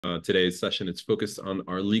Today's session. It's focused on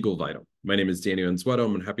our legal vital. My name is Daniel Anzueto.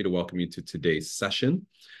 I'm happy to welcome you to today's session.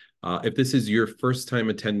 If this is your first time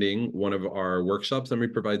attending one of our workshops, let me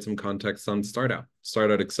provide some context on StartOut.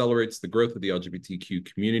 StartOut accelerates the growth of the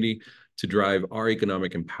LGBTQ community to drive our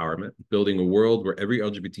economic empowerment, building a world where every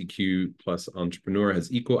LGBTQ plus entrepreneur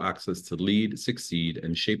has equal access to lead, succeed,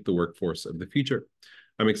 and shape the workforce of the future.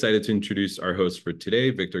 I'm excited to introduce our host for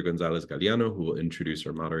today, Victor Gonzalez Galeano, who will introduce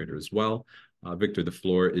our moderator as well. Victor, the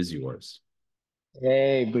floor is yours.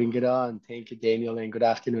 Hey, bring it on. Thank you, Daniel, and good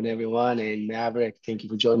afternoon, everyone. And Maverick, thank you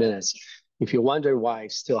for joining us. If you wonder why I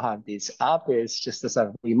still have this up, it's just as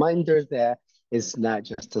a reminder that it's not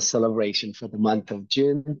just a celebration for the month of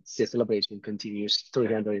June. The celebration continues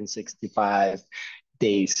 365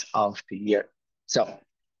 days of the year. So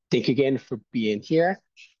thank you again for being here.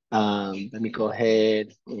 Let me go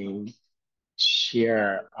ahead and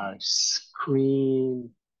share our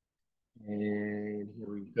screen. And here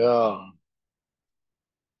we go.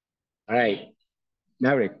 All right,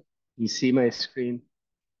 Maverick, you see my screen?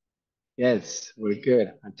 Yes, we're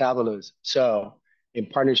good. Fantabulous. So, in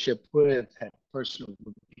partnership with Personal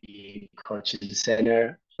Coaching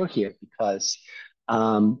Center, we're here because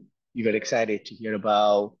you got excited to hear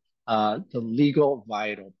about the legal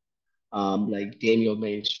vital. Like Daniel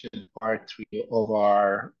mentioned, part 3 of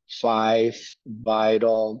our 5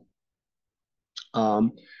 vital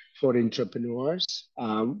for entrepreneurs.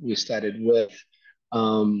 We started with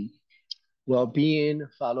well-being,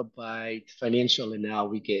 followed by financial, and now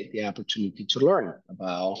we get the opportunity to learn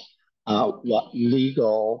about what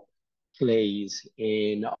legal plays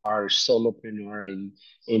in our solopreneur and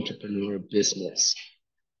entrepreneur business.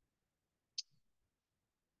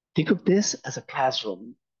 Think of this as a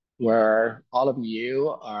classroom where all of you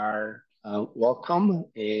are welcome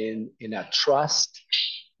in a trust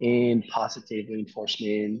and positive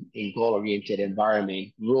reinforcement and goal-oriented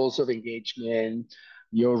environment. Rules of engagement,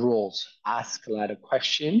 your rules. Ask a lot of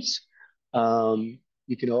questions.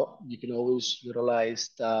 You can always utilize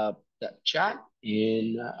the chat,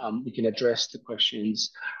 and we can address the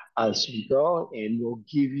questions as we go, and we'll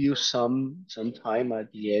give you some time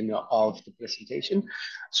at the end of the presentation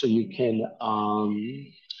so you can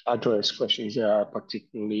address questions that are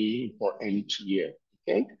particularly important to you.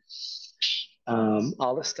 Okay.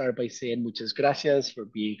 I'll start by saying muchas gracias for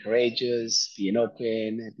being courageous, being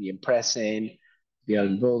open, being present,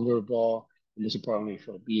 being vulnerable, and most importantly,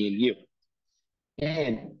 for being you.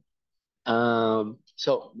 And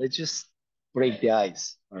so let's just break the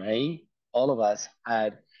ice, all right? All of us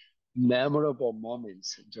had memorable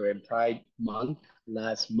moments during Pride Month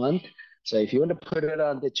last month. So if you want to put it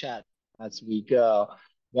on the chat as we go,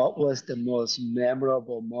 what was the most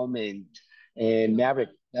memorable moment? And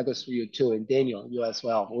Maverick, that goes for you too, and Daniel, you as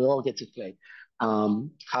well. We all get to play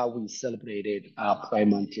how we celebrated Pride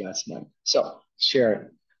Month last month. So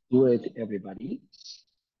share with everybody.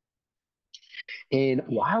 And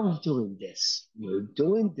why are we doing this? We're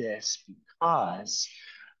doing this because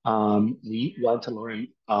we want to learn,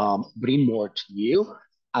 bring more to you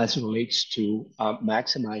as it relates to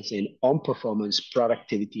maximizing on performance,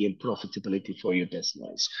 productivity, and profitability for your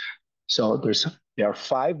business. So there are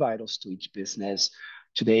 5 vitals to each business.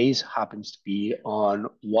 Today's happens to be on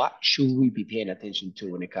what should we be paying attention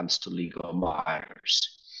to when it comes to legal matters.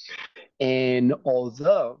 And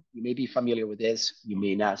although you may be familiar with this, you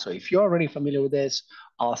may not. So if you're already familiar with this,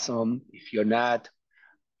 awesome. If you're not,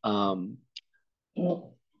 pay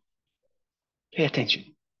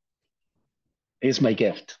attention. Here's my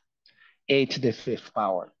gift. A to the 5th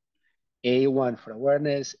power. A1 for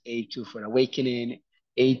awareness, A2 for awakening,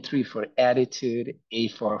 A3 for attitude,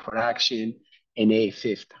 A4 for action, and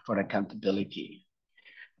A5 for accountability.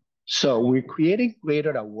 So we're creating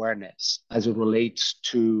greater awareness as it relates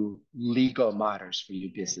to legal matters for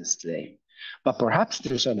your business today. But perhaps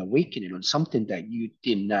there's an awakening on something that you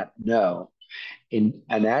did not know. And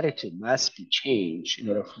an attitude must be changed in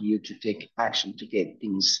order for you to take action to get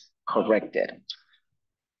things corrected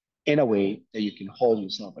in a way that you can hold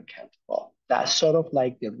yourself accountable. That's sort of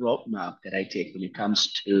like the roadmap that I take when it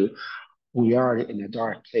comes to we are in a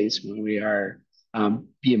dark place when we are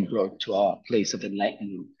being brought to a place of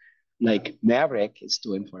enlightenment, like Maverick is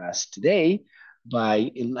doing for us today by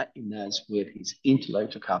enlightening us with his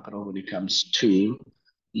intellectual capital when it comes to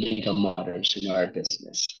legal matters in our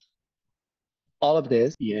business. All of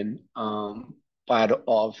this being part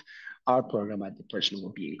of our program at the Personal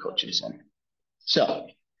Wellbeing Coaching Center. So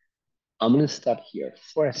I'm going to stop here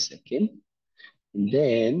for a second, and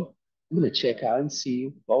then I'm going to check out and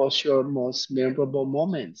see what was your most memorable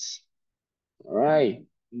moments. All right,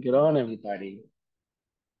 get on, everybody.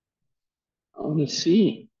 I want to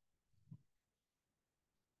see.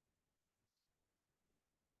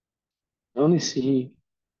 only see.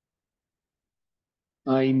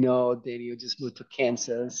 I know Daniel just moved to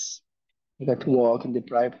Kansas. I got to walk in the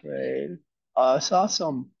Pride Parade. It's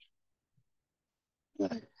awesome.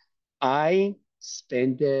 I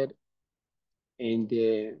spent it in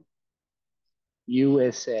the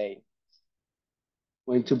USA.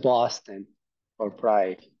 Went to Boston for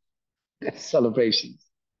Pride celebrations.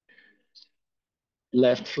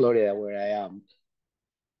 Left Florida where I am.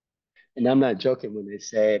 And I'm not joking when I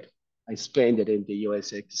said I spent it in the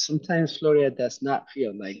USA. 'Cause sometimes Florida does not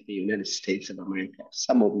feel like the United States of America.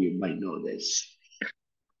 Some of you might know this.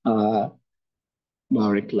 Uh,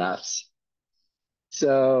 Maverick laughs.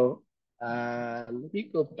 So let me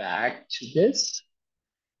go back to this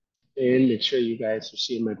and make sure you guys are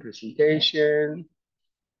seeing my presentation.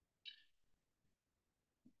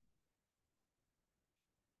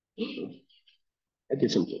 I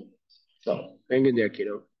did something. So hang in there,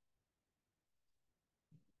 kiddo.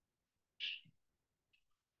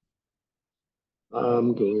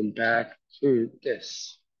 I'm going back to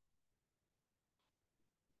this.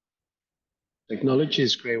 Technology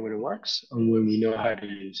is great when it works and when we know how to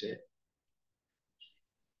use it.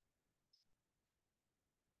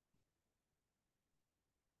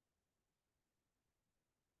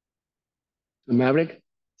 So Maverick,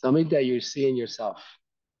 tell me that you're seeing yourself.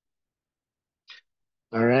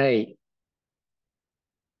 All right.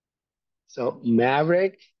 So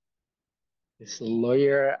Maverick is a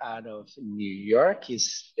lawyer out of New York.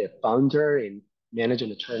 He's the founder and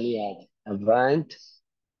managing attorney at Avant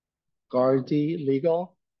Gardy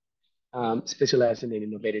Legal, specializing in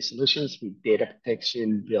innovative solutions with data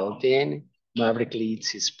protection built in. Maverick leads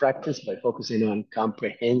his practice by focusing on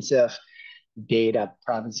comprehensive data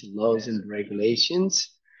privacy laws and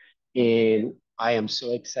regulations. And I am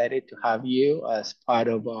so excited to have you as part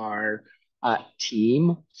of our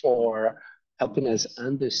team for helping us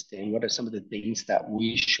understand what are some of the things that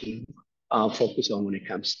we should focus on when it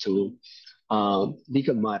comes to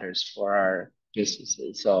legal matters for our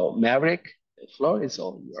businesses. So, Maverick, the floor is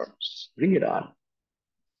all yours. Bring it on.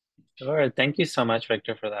 Sure. Thank you so much,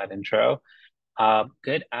 Victor, for that intro.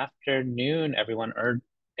 Good afternoon, everyone, or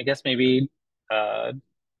I guess maybe uh,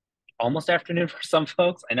 almost afternoon for some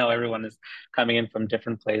folks. I know everyone is coming in from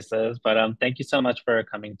different places, but thank you so much for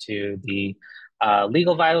coming to the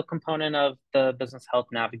legal vital component of the Business Health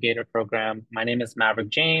Navigator program. My name is Maverick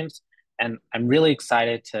James, and I'm really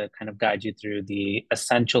excited to kind of guide you through the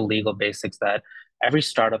essential legal basics that every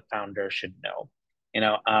startup founder should know. You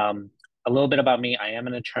know, a little bit about me. I am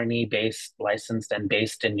an attorney based, licensed, and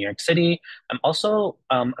based in New York City. I'm also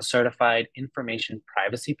a certified information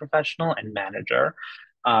privacy professional and manager.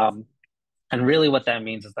 Um, and really, what that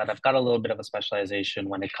means is that I've got a little bit of a specialization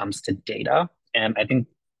when it comes to data. And I think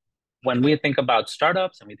when we think about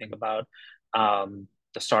startups and we think about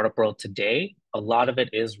the startup world today, a lot of it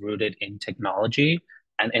is rooted in technology.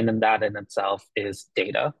 And in that in itself is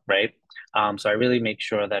data, right? So I really make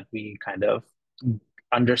sure that we kind of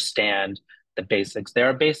understand the basics. There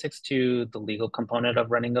are basics to the legal component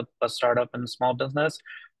of running a startup and a small business,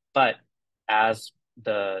 but as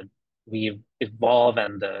the we evolve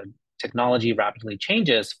and the technology rapidly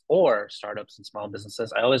changes for startups and small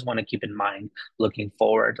businesses, I always want to keep in mind looking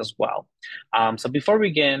forward as well. So before we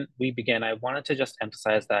begin, I wanted to just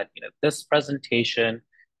emphasize that this presentation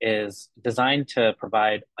is designed to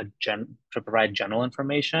provide general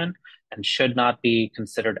information and should not be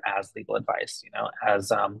considered as legal advice.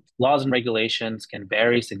 As laws and regulations can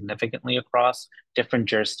vary significantly across different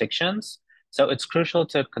jurisdictions, so it's crucial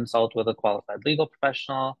to consult with a qualified legal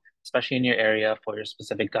professional, especially in your area, for your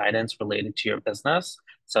specific guidance related to your business.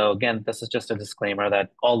 So again, this is just a disclaimer that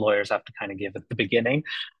all lawyers have to kind of give at the beginning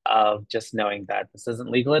of just knowing that this isn't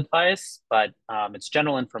legal advice, but it's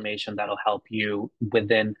general information that'll help you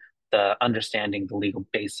within the understanding the legal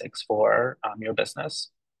basics for your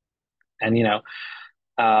business. And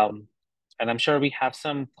um, and I'm sure we have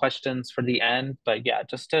some questions for the end, but yeah,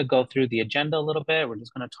 just to go through the agenda a little bit, we're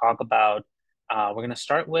just going to talk about, we're going to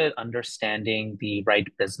start with understanding the right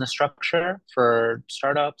business structure for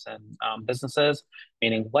startups and businesses,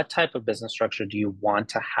 meaning what type of business structure do you want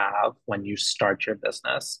to have when you start your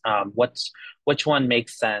business? Which one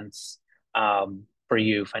makes sense for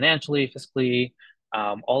you financially, fiscally,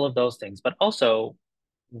 all of those things, but also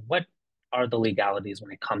what are the legalities when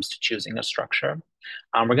it comes to choosing a structure.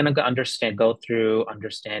 We're going to go through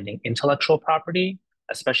understanding intellectual property,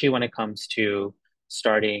 especially when it comes to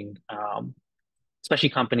starting, especially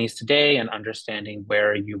companies today, and understanding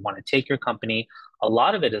where you want to take your company. A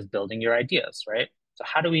lot of it is building your ideas, right? So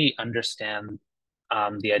how do we understand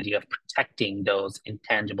the idea of protecting those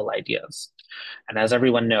intangible ideas? And as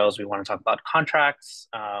everyone knows, we want to talk about contracts.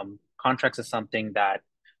 contracts is something that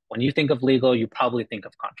when you think of legal, you probably think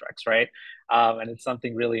of contracts, right? And it's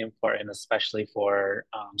something really important, especially for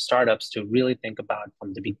startups, to really think about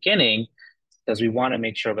from the beginning, because we want to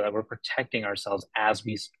make sure that we're protecting ourselves as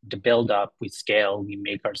we build up, we scale, we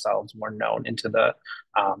make ourselves more known into the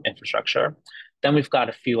infrastructure. Then we've got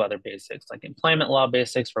a few other basics, like employment law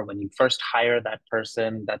basics for when you first hire that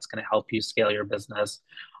person that's going to help you scale your business,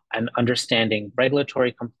 and understanding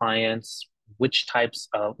regulatory compliance, what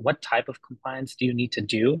type of compliance do you need to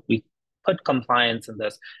do? We put compliance in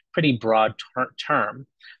this pretty broad term,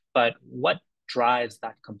 but what drives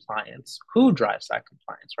that compliance? Who drives that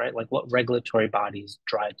compliance, right? Like what regulatory bodies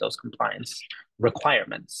drive those compliance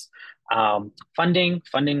requirements? Funding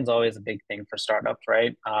is always a big thing for startups,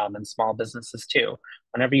 right? And small businesses too.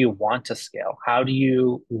 Whenever you want to scale, how do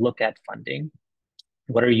you look at funding?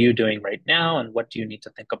 What are you doing right now, and what do you need to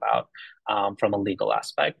think about from a legal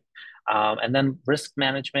aspect? And then risk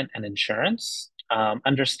management and insurance,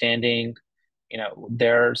 understanding,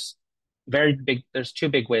 there's two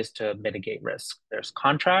big ways to mitigate risk. There's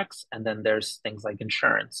contracts, and then there's things like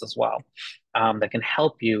insurance as well, that can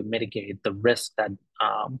help you mitigate the risk that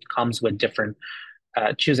comes with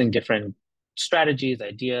choosing different strategies,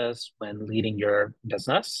 ideas when leading your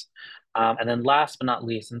business. And then last but not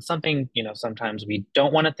least, and something, sometimes we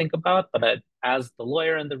don't want to think about, but as the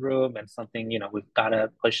lawyer in the room, and something, we've got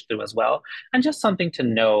to push through as well. And just something to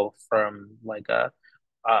know from like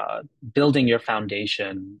building your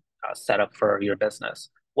foundation setup for your business.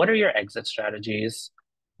 What are your exit strategies?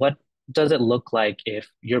 What does it look like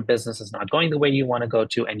if your business is not going the way you want to go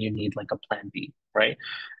to and you need like a plan B, right?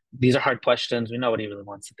 These are hard questions. Nobody really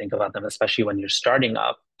wants to think about them, especially when you're starting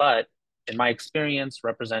up. But in my experience,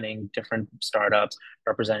 representing different startups,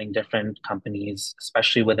 representing different companies,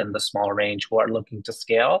 especially within the small range who are looking to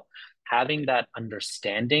scale, having that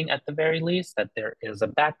understanding at the very least that there is a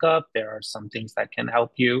backup, there are some things that can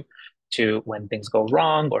help you to when things go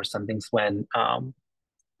wrong, or some things when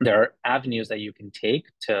there are avenues that you can take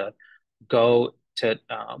to go to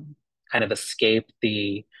kind of escape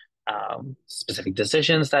the specific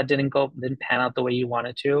decisions that didn't pan out the way you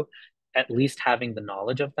wanted to. At least having the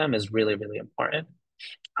knowledge of them is really, really important.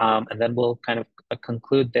 And then we'll kind of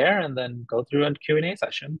conclude there and then go through a Q&A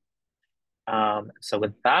session. So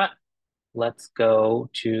with that, let's go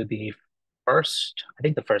to I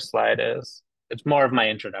think the first slide it's more of my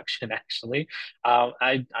introduction, actually.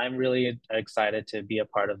 I'm really excited to be a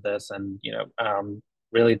part of this, and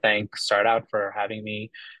really thank StartOut for having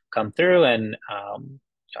me come through and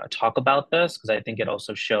talk about this, because I think it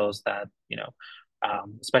also shows that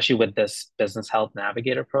especially with this Business Health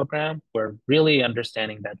Navigator program, we're really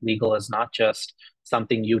understanding that legal is not just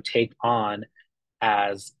something you take on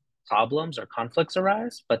as problems or conflicts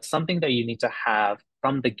arise, but something that you need to have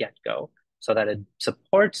from the get-go, so that it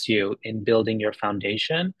supports you in building your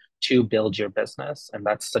foundation to build your business. And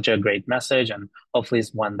that's such a great message, and hopefully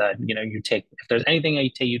it's one that you take. If there's anything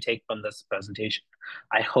you take from this presentation,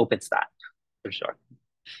 I hope it's that, for sure.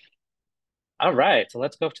 All right, so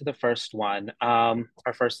let's go to the first one,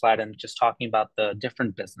 our first slide, and just talking about the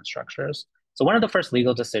different business structures. So one of the first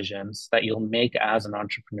legal decisions that you'll make as an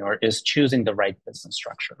entrepreneur is choosing the right business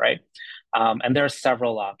structure, right? And there are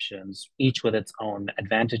several options, each with its own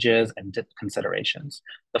advantages and considerations.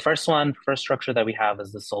 The first structure that we have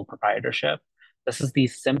is the sole proprietorship. This is the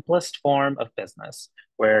simplest form of business,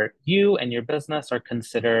 where you and your business are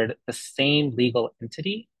considered the same legal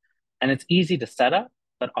entity, and it's easy to set up,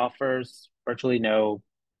 but offers virtually no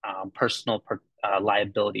personal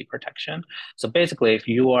liability protection. So basically, if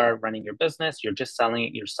you are running your business, you're just selling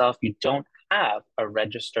it yourself, you don't have a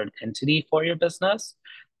registered entity for your business,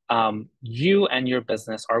 you and your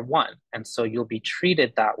business are one. And so you'll be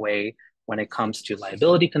treated that way when it comes to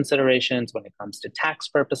liability considerations, when it comes to tax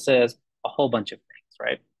purposes, a whole bunch of things,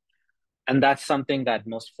 right? And that's something that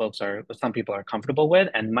some people are comfortable with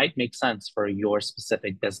and might make sense for your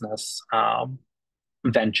specific business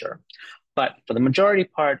venture. But for the majority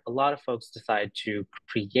part, a lot of folks decide to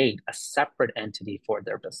create a separate entity for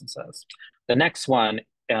their businesses. The next one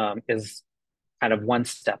is kind of one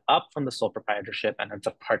step up from the sole proprietorship, and it's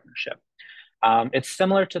a partnership. It's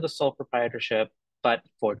similar to the sole proprietorship, but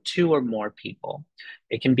for two or more people.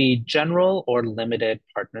 It can be general or limited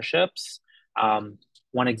partnerships.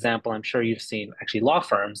 One example I'm sure you've seen, actually, law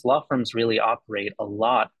firms. Law firms really operate a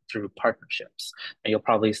lot through partnerships. And you'll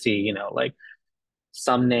probably see, like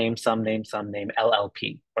some name,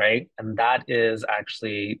 LLP, right? And that is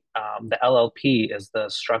actually, the LLP is the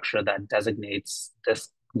structure that designates this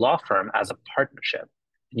law firm as a partnership.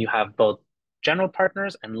 And you have both general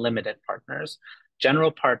partners and limited partners.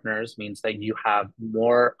 General partners means that you have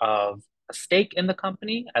more of a stake in the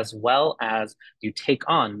company, as well as you take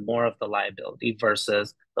on more of the liability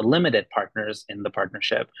versus the limited partners in the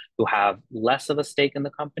partnership who have less of a stake in the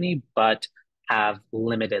company, but have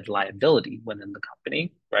limited liability within the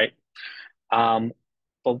company, right? Um,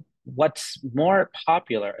 but what's more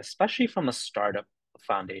popular, especially from a startup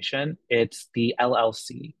foundation, it's the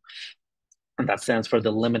LLC. And that stands for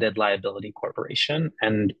the Limited Liability Corporation.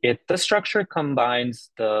 And the structure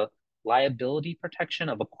combines the liability protection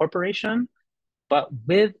of a corporation, but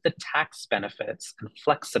with the tax benefits and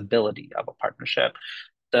flexibility of a partnership.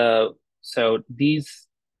 So these,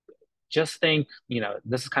 just think,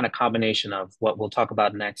 this is kind of combination of what we'll talk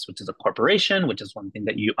about next, which is a corporation, which is one thing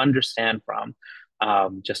that you understand from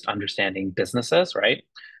just understanding businesses, right?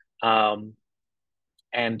 Um,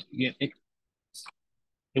 and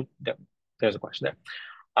there's a question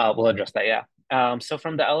there. We'll address that, yeah. So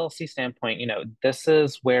from the LLC standpoint, this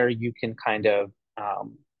is where you can kind of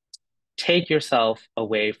take yourself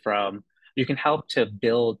away from, you can help to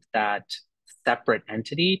build that separate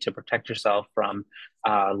entity to protect yourself from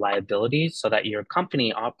liability so that your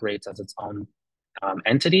company operates as its own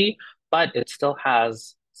entity, but it still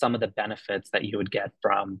has some of the benefits that you would get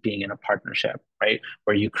from being in a partnership, right?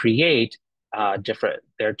 Where you create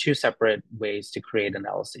there are two separate ways to create an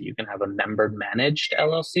LLC. You can have a member managed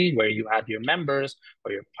LLC where you have your members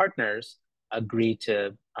or your partners agree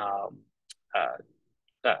to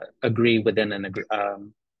agree within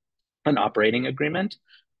an operating agreement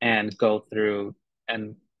and go through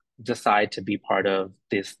and decide to be part of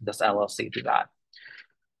this LLC through that.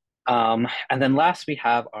 And then last, we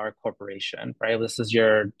have our corporation, right? This is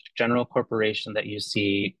your general corporation that you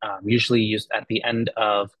see usually used at the end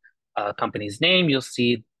of a company's name. You'll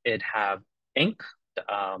see it have Inc.,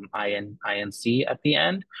 INC at the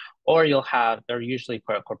end, or usually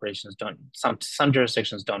corporations don't, some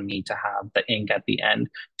jurisdictions don't need to have the Inc. at the end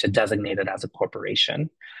to designate it as a corporation.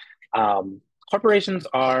 Corporations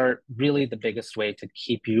are really the biggest way to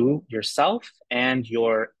keep yourself and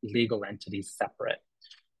your legal entities separate.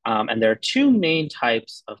 And there are two main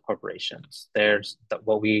types of corporations. There's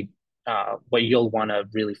what you'll want to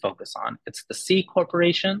really focus on. It's the C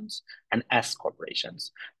corporations and S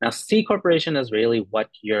corporations. Now, C corporation is really what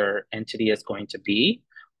your entity is going to be,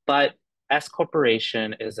 but S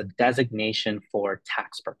corporation is a designation for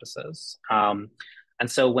tax purposes. And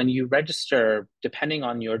so when you register, depending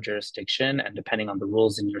on your jurisdiction and depending on the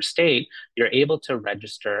rules in your state, you're able to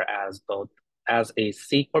register as a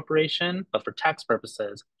C corporation, but for tax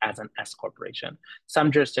purposes, as an S corporation.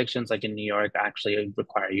 Some jurisdictions, like in New York, actually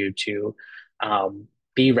require you to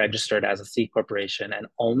be registered as a C corporation and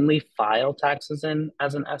only file taxes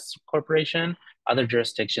as an S corporation. Other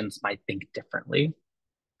jurisdictions might think differently.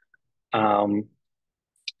 And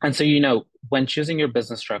so, when choosing your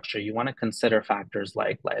business structure, you want to consider factors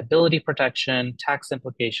like liability protection, tax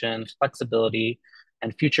implications, flexibility,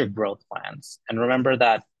 and future growth plans. And remember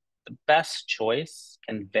that the best choice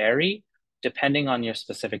can vary depending on your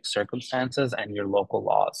specific circumstances and your local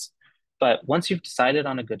laws. But once you've decided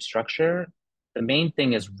on a good structure, the main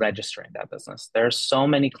thing is registering that business. There are so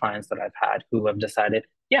many clients that I've had who have decided,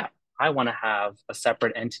 yeah, I want to have a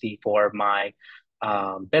separate entity for my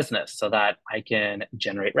business so that I can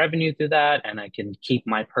generate revenue through that and I can keep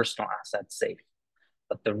my personal assets safe.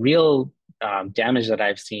 But the real damage that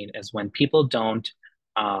I've seen is when people don't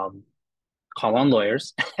call on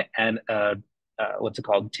lawyers and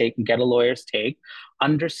get a lawyer's take,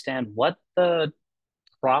 understand what the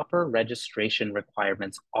proper registration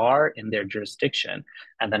requirements are in their jurisdiction,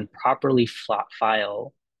 and then properly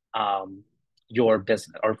file your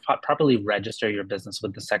business or properly register your business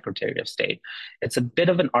with the Secretary of State. It's a bit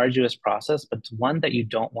of an arduous process, but it's one that you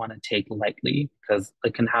don't want to take lightly because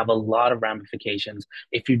it can have a lot of ramifications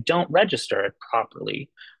if you don't register it properly.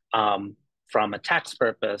 From a tax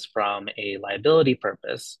purpose, from a liability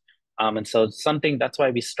purpose. And so that's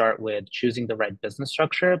why we start with choosing the right business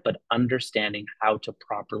structure, but understanding how to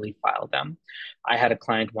properly file them. I had a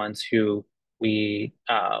client once who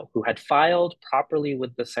had filed properly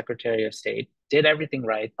with the Secretary of State, did everything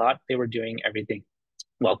right, thought they were doing everything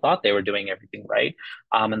right,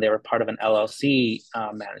 and they were part of an LLC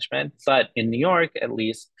management. But in New York, at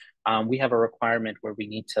least, we have a requirement where we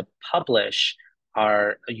need to publish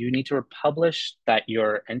that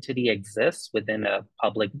your entity exists within a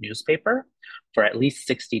public newspaper for at least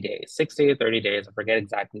 60 days, 60 to 30 days. I forget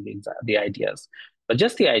exactly the ideas, but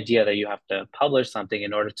just the idea that you have to publish something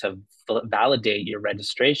in order to validate your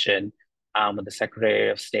registration with the Secretary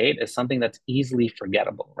of State is something that's easily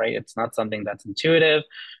forgettable, right? It's not something that's intuitive.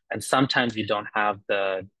 And sometimes you don't have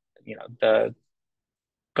the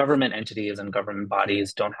government entities and government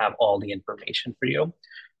bodies don't have all the information for you.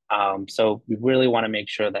 So we really want to make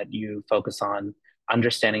sure that you focus on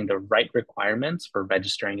understanding the right requirements for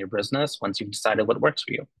registering your business once you've decided what works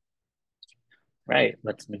for you. Right,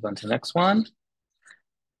 let's move on to the next one.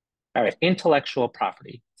 All right, intellectual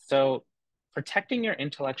property. So protecting your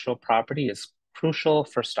intellectual property is crucial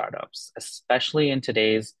for startups, especially in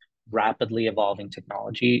today's rapidly evolving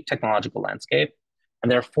technological landscape.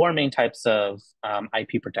 And there are four main types of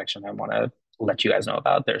IP protection I want to let you guys know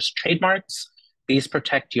about. There's trademarks. These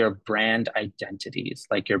protect your brand identities,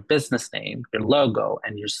 like your business name, your logo,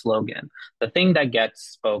 and your slogan. The thing that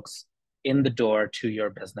gets folks in the door to your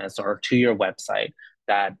business or to your website,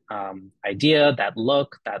 that idea, that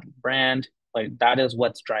look, that brand, like that is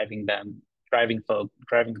what's driving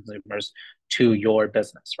consumers to your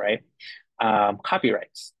business, right?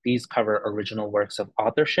 Copyrights. These cover original works of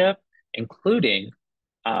authorship, including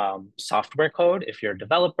software code. If you're a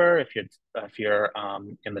developer, if you're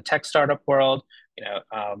in the tech startup world,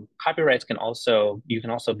 copyrights you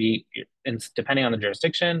can also be, depending on the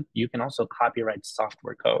jurisdiction, you can also copyright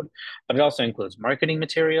software code. But it also includes marketing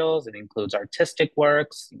materials. It includes artistic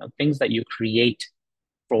works, things that you create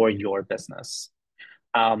for your business.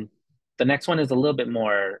 The next one is a little bit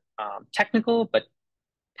more technical, but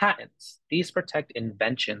patents. These protect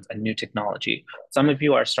inventions and new technology. Some of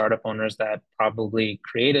you are startup owners that probably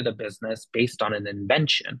created a business based on an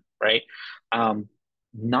invention, right?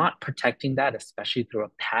 Not protecting that, especially through a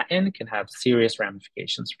patent, can have serious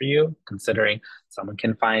ramifications for you, considering someone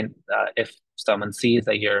can find, if someone sees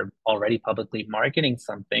that you're already publicly marketing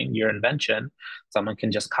something, your invention, someone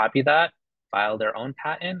can just copy that, file their own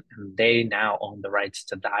patent, and they now own the rights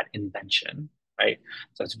to that invention, right?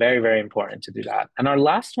 So it's very, very important to do that. And our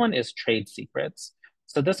last one is trade secrets.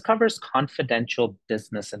 So this covers confidential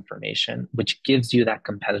business information, which gives you that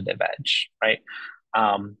competitive edge, right?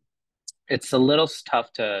 It's a little tough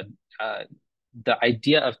the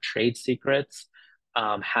idea of trade secrets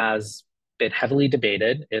has been heavily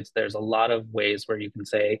debated. There's a lot of ways where you can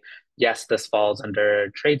say, yes, this falls under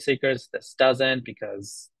trade secrets, this doesn't,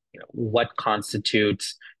 because what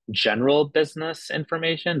constitutes general business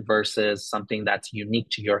information versus something that's unique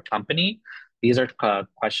to your company. These are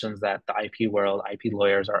questions that the IP world, IP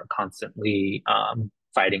lawyers are constantly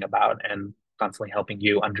fighting about and constantly helping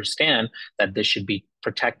you understand that this should be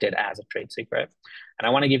protected as a trade secret. And I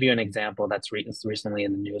want to give you an example that's recently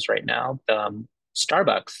in the news right now.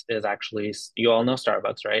 Starbucks is actually, you all know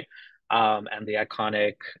Starbucks, right? And the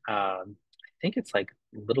iconic, I think it's like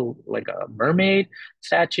a mermaid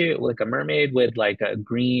statue, like a mermaid with like a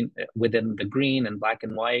green within the green and black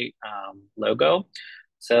and white logo.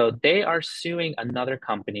 So they are suing another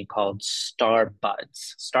company called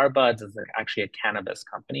Starbuds. Starbuds is actually a cannabis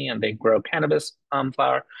company, and they grow cannabis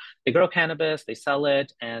flower. They grow cannabis, they sell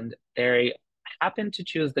it, and they happen to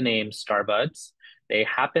choose the name Starbuds. They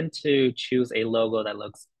happen to choose a logo that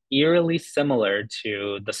looks eerily similar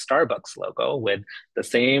to the Starbucks logo, with the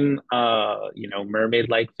same,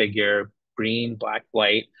 mermaid-like figure, green, black,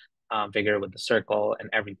 white figure with the circle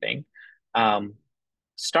and everything.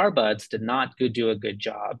 Starbuds did not do a good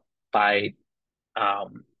job by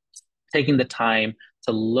taking the time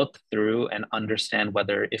to look through and understand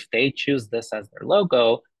whether, if they choose this as their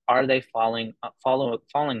logo, are they falling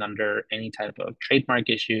under any type of trademark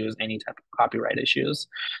issues, any type of copyright issues?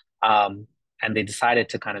 And they decided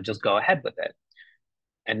to kind of just go ahead with it.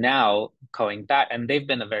 And now going back, and they've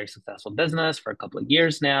been a very successful business for a couple of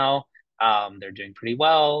years now. They're doing pretty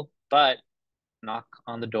well, but knock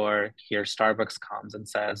on the door, here Starbucks comes and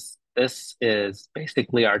says, this is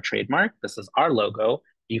basically our trademark. This is our logo.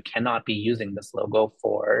 You cannot be using this logo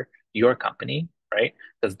for your company, right?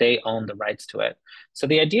 Because they own the rights to it. So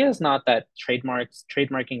the idea is not that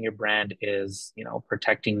trademarking your brand is,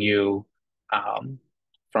 protecting you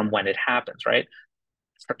from when it happens, right?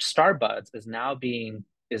 Starbuds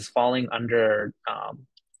is falling under,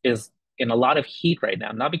 is in a lot of heat right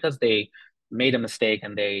now, not because they made a mistake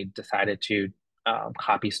and they decided to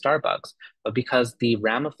copy Starbucks, but because the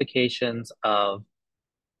ramifications of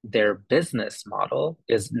their business model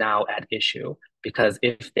is now at issue. Because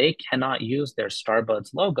if they cannot use their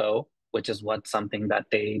Starbucks logo, which is something that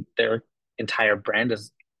their entire brand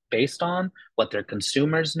is based on, what their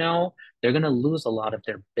consumers know, they're going to lose a lot of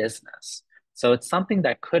their business. So it's something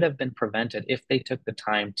that could have been prevented if they took the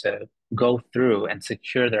time to go through and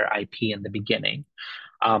secure their IP in the beginning.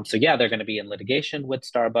 So yeah, they're going to be in litigation with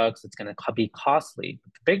Starbucks. It's going to be costly.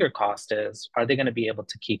 But the bigger cost is, are they going to be able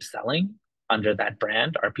to keep selling under that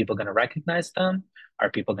brand? Are people going to recognize them?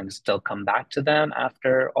 Are people going to still come back to them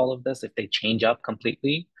after all of this? If they change up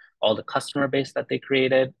completely all the customer base that they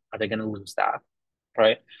created, are they going to lose that?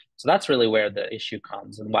 Right? So that's really where the issue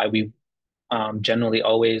comes, and why we generally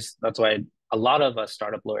always, that's why a lot of us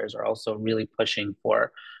startup lawyers are also really pushing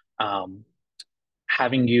for um,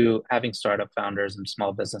 having startup founders and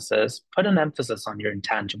small businesses put an emphasis on your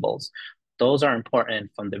intangibles. Those are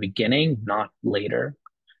important from the beginning, not later,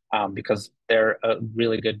 because they're a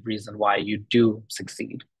really good reason why you do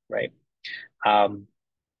succeed, right? Um,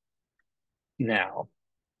 now,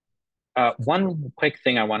 one quick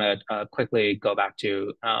thing I want to quickly go back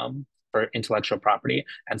to for intellectual property,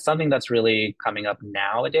 and something that's really coming up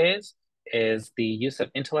nowadays is the use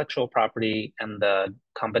of intellectual property and the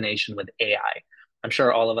combination with AI. I'm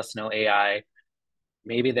sure all of us know AI.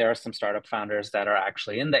 Maybe there are some startup founders that are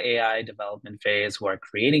actually in the AI development phase who are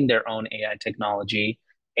creating their own AI technology.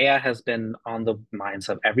 AI has been on the minds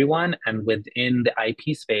of everyone, and within the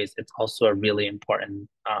IP space, it's also a really important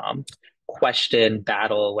question,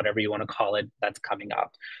 battle, whatever you want to call it, that's coming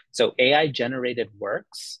up. So AI generated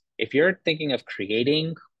works. If you're thinking of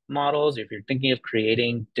creating models, if you're thinking of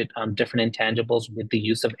creating different intangibles with the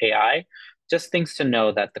use of AI, just things to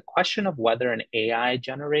know that the question of whether an AI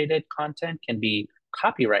generated content can be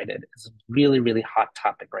copyrighted is a really, really hot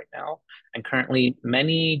topic right now. And currently,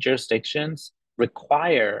 many jurisdictions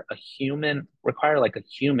require like a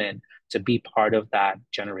human to be part of that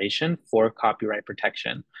generation for copyright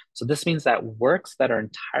protection. So this means that works that are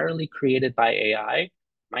entirely created by AI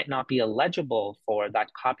might not be eligible for that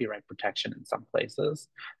copyright protection in some places.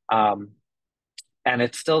 And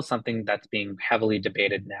it's still something that's being heavily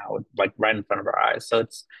debated now, like right in front of our eyes. I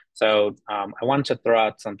wanted to throw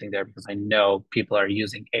out something there because I know people are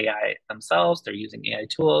using AI themselves. They're using AI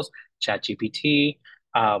tools, ChatGPT.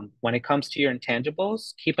 When it comes to your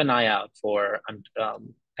intangibles, keep an eye out for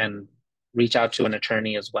and reach out to an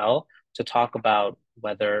attorney as well to talk about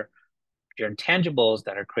whether your intangibles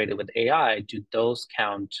that are created with AI, do those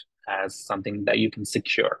count as something that you can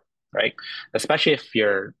secure, right? Especially if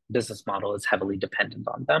your business model is heavily dependent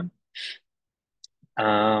on them.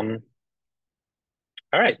 All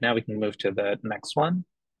right, now we can move to the next one.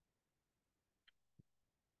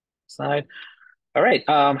 Slide. All right,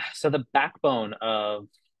 so the backbone of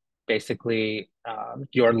basically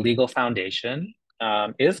your legal foundation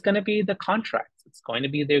is going to be the contracts. It's going to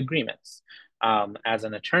be the agreements. As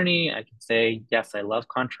an attorney, I can say, yes, I love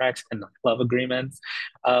contracts and I love agreements,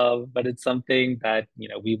 but it's something that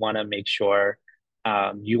we want to make sure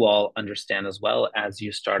you all understand as well as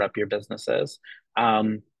you start up your businesses.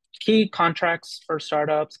 Key contracts for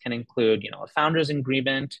startups can include, a founder's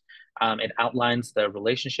agreement. It outlines the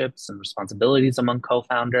relationships and responsibilities among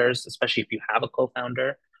co-founders, especially if you have a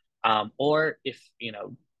co-founder. Or if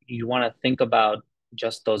you want to think about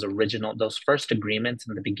just those first agreements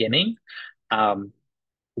in the beginning,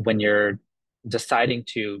 when you're deciding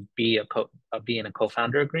to be in a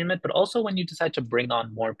co-founder agreement, but also when you decide to bring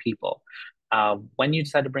on more people. When you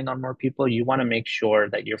decide to bring on more people, you want to make sure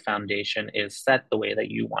that your foundation is set the way that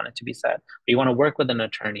you want it to be set. But you want to work with an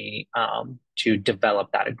attorney to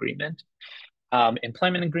develop that agreement.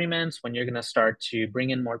 Employment agreements, when you're going to start to bring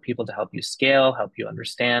in more people to help you scale, help you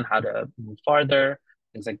understand how to move farther,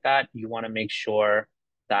 things like that, you want to make sure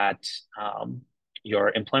that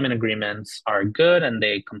your employment agreements are good and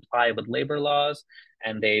they comply with labor laws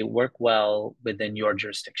and they work well within your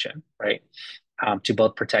jurisdiction, right? To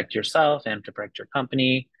both protect yourself and to protect your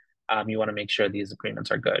company, you want to make sure these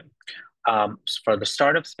agreements are good. For the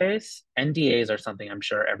startup space, NDAs are something I'm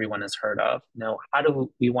sure everyone has heard of. How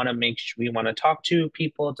do we want to make sure we want to talk to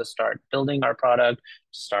people to start building our product,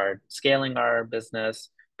 start scaling our business,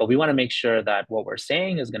 but we want to make sure that what we're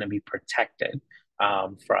saying is going to be protected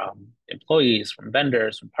from employees, from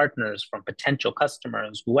vendors, from partners, from potential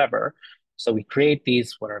customers, whoever. So we create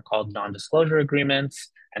these what are called non-disclosure agreements,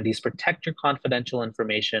 and these protect your confidential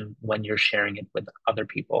information when you're sharing it with other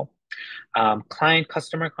people. Client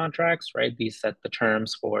customer contracts, right? These set the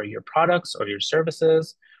terms for your products or your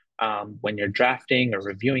services. When you're drafting or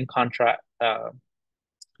reviewing contract,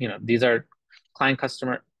 these are client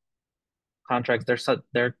customer contracts.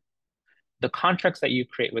 They're the contracts that you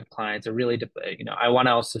create with clients are really, I want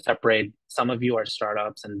to also separate. Some of you are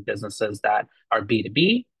startups and businesses that are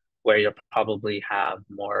B2B, where you'll probably have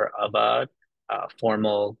more of a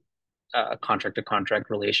formal contract to contract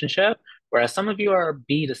relationship, whereas some of you are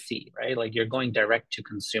B2C, right? Like you're going direct to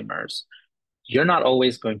consumers. You're not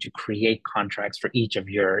always going to create contracts for each of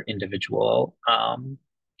your individual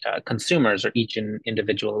consumers or each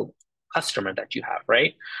individual customer that you have,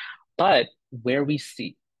 right? But where we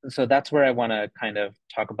see, so that's where I want to kind of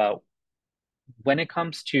talk about when it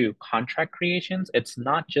comes to contract creations, it's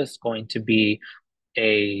not just going to be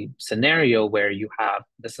a scenario where you have,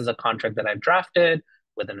 this is a contract that I've drafted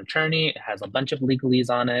with an attorney. It has a bunch of legalese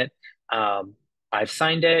on it. I've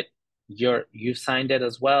signed it. you've signed it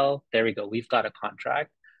as well. There we go. We've got a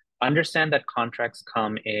contract. Understand that contracts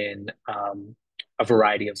come in a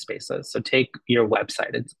variety of spaces. So take your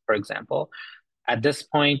website, for example. At this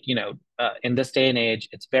point, in this day and age,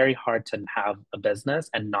 it's very hard to have a business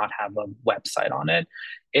and not have a website on it.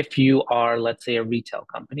 If you are, let's say, a retail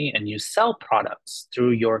company and you sell products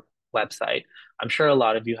through your website, I'm sure a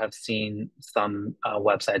lot of you have seen some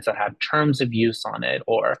websites that have terms of use on it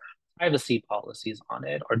or privacy policies on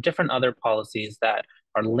it or different other policies that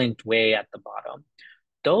are linked way at the bottom.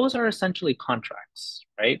 Those are essentially contracts,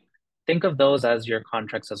 right? Think of those as your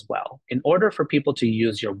contracts as well. In order for people to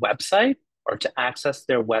use your website or to access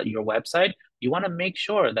your website, you want to make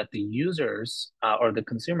sure that the users or the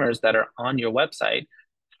consumers that are on your website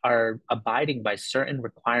are abiding by certain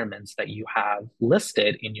requirements that you have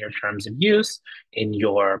listed in your terms of use, in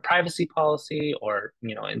your privacy policy, or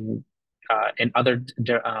in other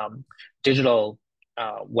digital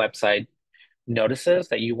website notices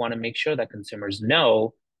that you want to make sure that consumers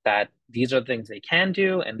know that these are things they can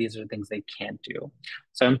do and these are things they can't do.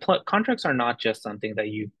 So contracts are not just something that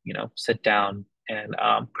you sit down and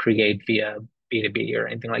create via B2B or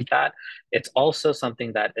anything like that. It's also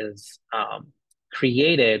something that is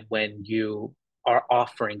created when you are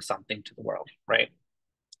offering something to the world, right?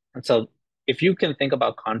 And so if you can think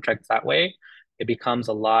about contracts that way, it becomes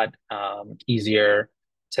a lot easier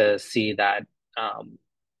to see that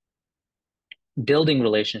building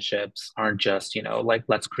relationships aren't just, like,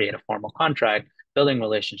 let's create a formal contract. Building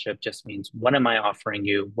relationship just means, what am I offering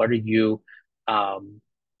you? What are you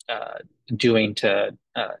doing to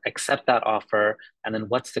accept that offer? And then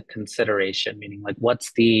what's the consideration? Meaning, like,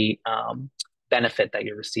 what's the benefit that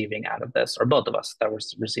you're receiving out of this, or both of us that we're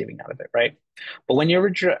receiving out of it, right? But when you're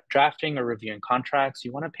drafting or reviewing contracts,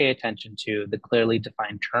 you want to pay attention to the clearly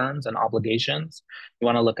defined terms and obligations. You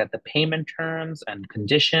want to look at the payment terms and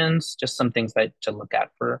conditions, just some things that to look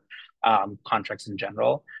at for contracts in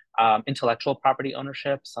general. Intellectual property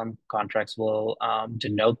ownership, some contracts will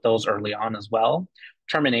denote those early on as well.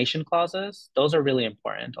 Termination clauses, those are really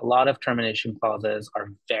important. A lot of termination clauses are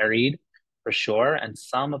varied for sure, and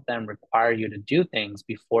some of them require you to do things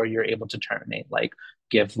before you're able to terminate, like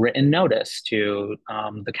give written notice to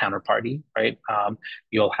the counterparty, right?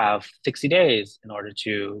 You'll have 60 days in order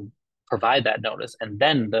to provide that notice, and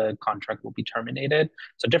then the contract will be terminated.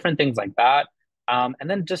 So different things like that. And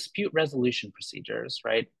then dispute resolution procedures,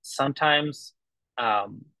 right? Sometimes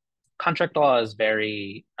contract law is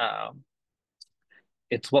very,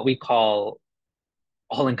 it's what we call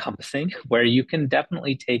all-encompassing, where you can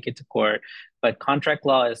definitely take it to court, but contract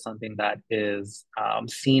law is something that is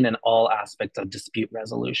seen in all aspects of dispute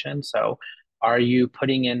resolution. So are you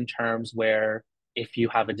putting in terms where if you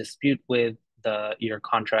have a dispute with your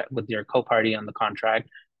contract, with your co-party on the contract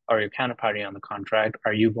or your counterparty on the contract,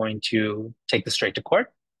 are you going to take this straight to court?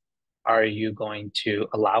 Are you going to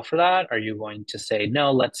allow for that? Are you going to say,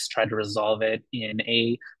 no, let's try to resolve it in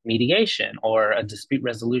a mediation or a dispute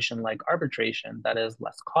resolution like arbitration that is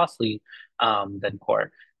less costly than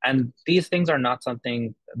court? And these things are not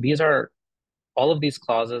something, all of these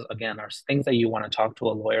clauses, again, are things that you want to talk to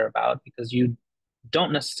a lawyer about, because you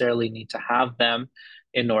don't necessarily need to have them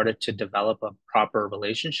in order to develop a proper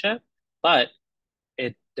relationship. But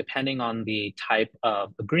depending on the type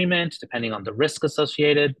of agreement, depending on the risk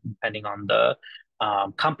associated, depending on the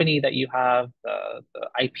company that you have, the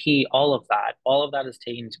IP, all of that is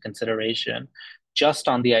taken into consideration just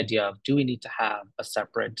on the idea of, do we need to have a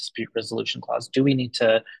separate dispute resolution clause? Do we need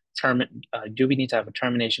to have a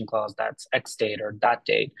termination clause that's X date or that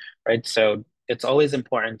date, right? So it's always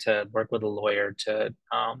important to work with a lawyer to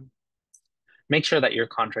make sure that your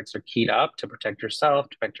contracts are keyed up to protect yourself,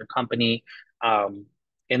 to protect your company,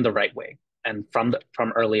 in the right way, and from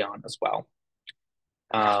early on as well.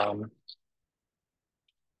 And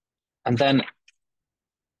then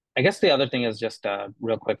I guess the other thing is just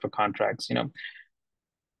real quick for contracts,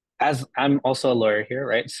 as I'm also a lawyer here,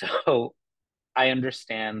 right? So I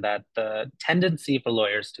understand that the tendency for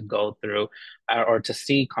lawyers to go through or to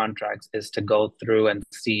see contracts is to go through and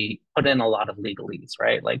put in a lot of legalese,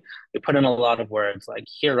 right? Like they put in a lot of words like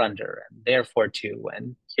hereunder and therefore to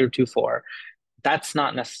and heretofore. That's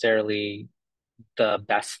not necessarily the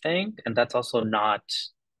best thing. And that's also not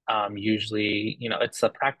usually, it's a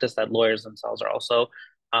practice that lawyers themselves are also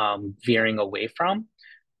veering away from,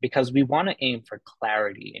 because we want to aim for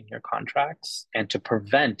clarity in your contracts and to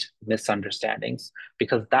prevent misunderstandings,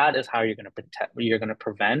 because that is how you're going to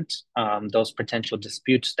prevent those potential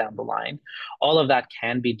disputes down the line. All of that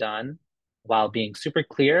can be done while being super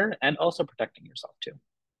clear and also protecting yourself too.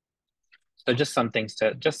 So just something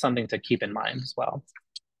to keep in mind as well.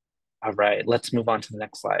 All right, let's move on to the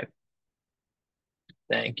next slide.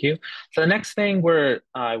 Thank you. So the next thing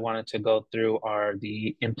I wanted to go through are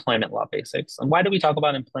the employment law basics. And why do we talk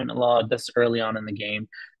about employment law this early on in the game?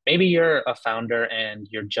 Maybe you're a founder and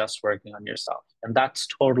you're just working on yourself, and that's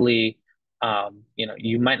totally,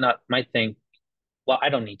 you might think, well, I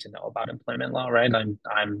don't need to know about employment law, right?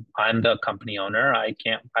 I'm the company owner. I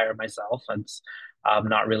can't hire myself. It's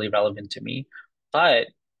not really relevant to me. But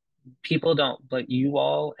but you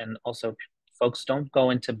all and also folks don't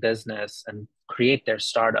go into business and create their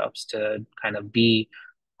startups to kind of be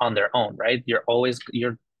on their own, right?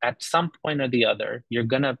 You're at some point or the other, you're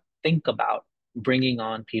going to think about bringing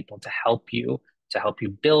on people to help you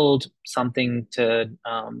build something to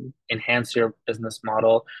enhance your business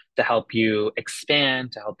model, to help you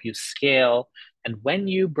expand, to help you scale. And when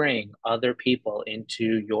you bring other people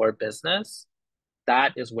into your business,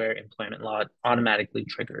 that is where employment law automatically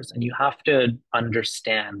triggers. And you have to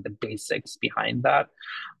understand the basics behind that.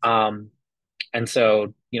 And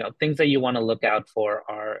so, things that you want to look out for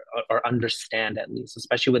are, or understand at least,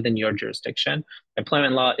 especially within your jurisdiction.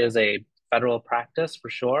 Employment law is a federal practice for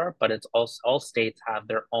sure, but it's also all states have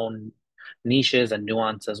their own niches and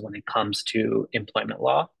nuances when it comes to employment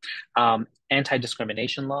law.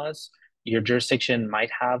 Anti-discrimination laws, your jurisdiction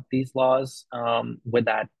might have these laws with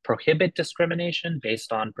that prohibit discrimination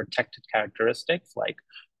based on protected characteristics like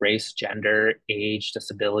race, gender, age,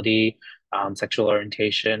 disability, sexual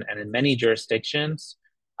orientation, and in many jurisdictions,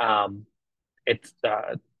 it's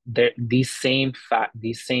these same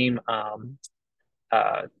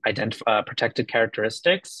protected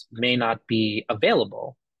characteristics may not be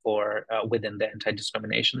available for within the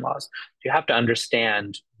anti-discrimination laws. You have to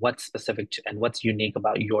understand what's specific to and what's unique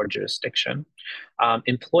about your jurisdiction.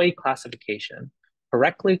 Employee classification,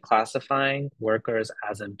 correctly classifying workers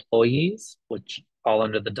as employees, which fall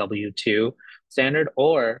under the W-2 standard,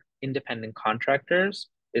 or independent contractors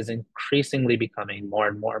is increasingly becoming more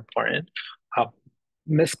and more important.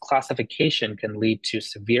 Misclassification can lead to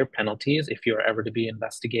severe penalties if you are ever to be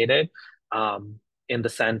investigated, in the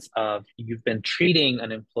sense of you've been treating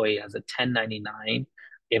an employee as a 1099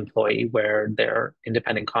 employee where they're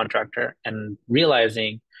independent contractor, and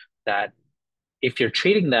realizing that if you're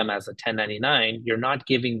treating them as a 1099, you're not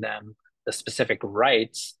giving them the specific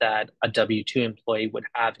rights that a W-2 employee would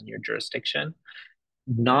have in your jurisdiction.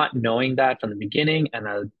 Not knowing that from the beginning, and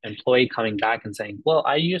an employee coming back and saying, well,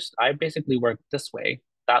 I basically worked this way.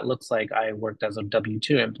 That looks like I worked as a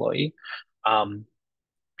W-2 employee.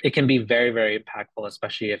 It can be very, very impactful,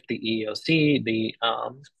 especially if the EEOC, the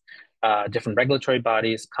different regulatory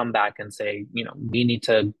bodies come back and say, we need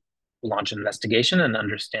to launch an investigation and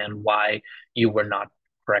understand why you were not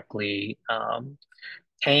correctly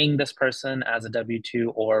paying this person as a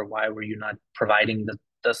W-2, or why were you not providing the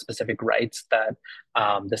specific rights that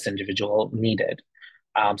this individual needed.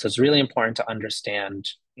 So it's really important to understand,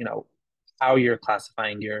 how you're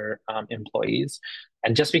classifying your employees.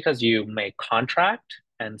 And just because you may contract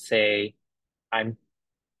and say, I'm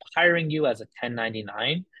hiring you as a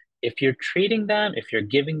 1099, if you're treating them, if you're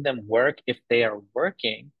giving them work, if they are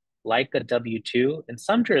working like a W-2, in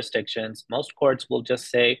some jurisdictions, most courts will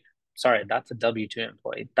just say, sorry, that's a W-2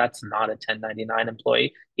 employee. That's not a 1099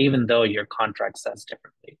 employee, even though your contract says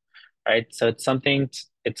differently, right? So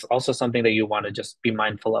it's also something that you want to just be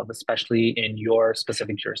mindful of, especially in your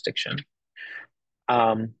specific jurisdiction.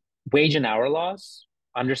 Wage and hour laws,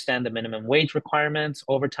 understand the minimum wage requirements,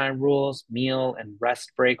 overtime rules, meal and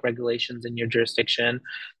rest break regulations in your jurisdiction.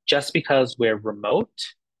 Just because we're remote,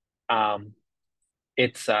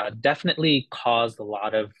 it's definitely caused a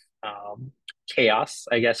lot of chaos,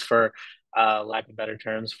 I guess, for lack of better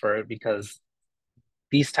terms, because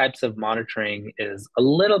these types of monitoring is a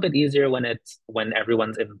little bit easier when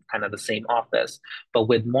everyone's in kind of the same office. But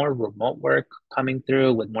with more remote work coming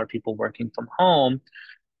through, with more people working from home,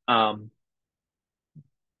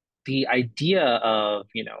 the idea of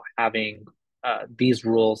having these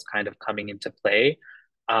rules kind of coming into play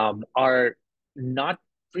are not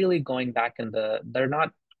really they're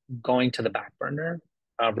not going to the back burner.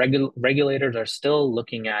 Regulators are still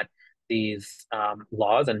looking at these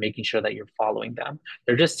laws and making sure that you're following them.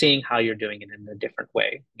 They're just seeing how you're doing it in a different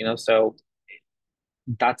way, so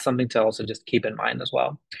that's something to also just keep in mind as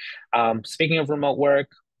well. Speaking of remote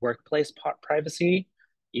work, workplace privacy,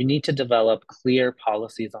 you need to develop clear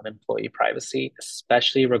policies on employee privacy,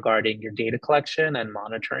 especially regarding your data collection and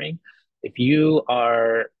monitoring. If you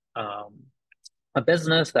are a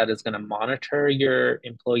business that is going to monitor your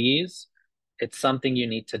employees, it's something you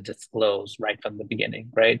need to disclose right from the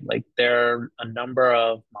beginning, right? Like, there are a number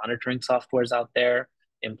of monitoring softwares out there.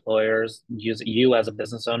 Employers you as a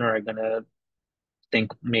business owner are going to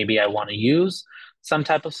think, maybe I want to use some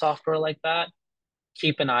type of software like that.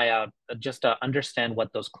 keep an eye out just to understand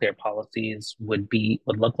what those clear policies would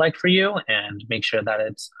look like for you, and make sure that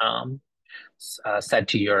it's said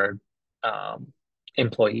to your um,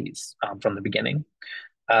 employees from the beginning.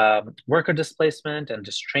 Worker displacement and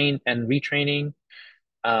just train and retraining.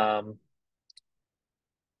 Um,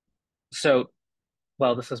 so,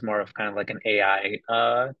 well, this is more of kind of like an AI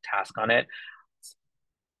task on it.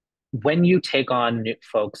 When you take on new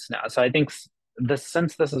folks now, so I think this,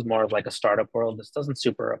 since this is more of like a startup world, this doesn't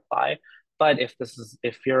super apply. But if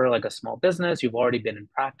you're like a small business, you've already been in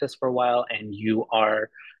practice for a while, and you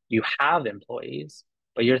have employees,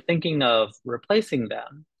 but you're thinking of replacing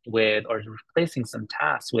them with, or replacing some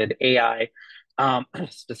tasks with AI,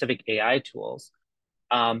 specific AI tools.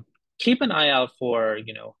 um, Keep an eye out for,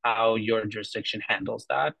 how your jurisdiction handles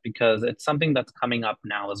that, because it's something that's coming up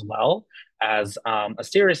now as well as a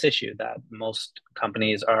serious issue that most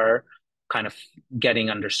companies are kind of getting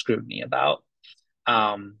under scrutiny about.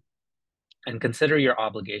 Um, and consider your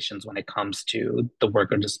obligations when it comes to the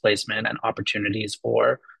worker displacement and opportunities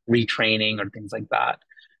for retraining or things like that.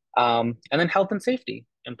 And then health and safety.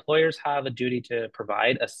 Employers have a duty to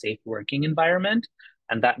provide a safe working environment,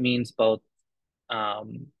 and that means both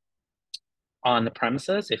um, on the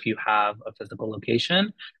premises if you have a physical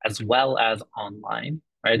location, as well as online,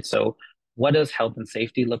 right? So what does health and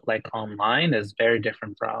safety look like online is very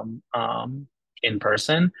different from in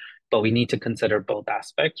person, but we need to consider both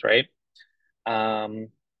aspects, right? Um,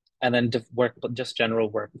 and then just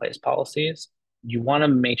general workplace policies. You want to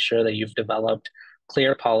make sure that you've developed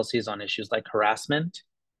clear policies on issues like harassment,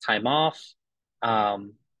 time off,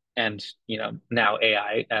 um, and now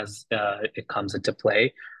AI as it comes into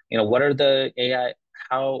play. What are the AI?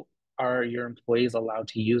 How are your employees allowed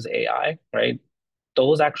to use AI? Right?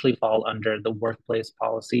 Those actually fall under the workplace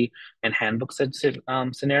policy and handbook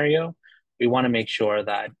scenario. We want to make sure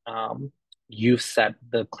that you set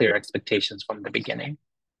the clear expectations from the beginning.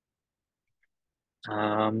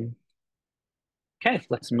 Okay,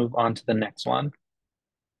 let's move on to the next one.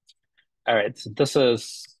 All right, so this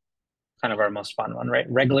is kind of our most fun one, right?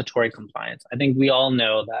 Regulatory compliance. I think we all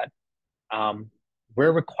know that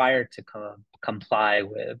we're required to comply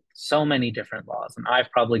with so many different laws, and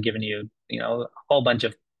I've probably given you, a whole bunch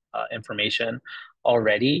of information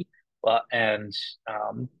already. Well, and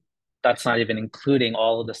that's not even including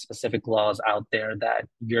all of the specific laws out there that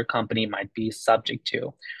your company might be subject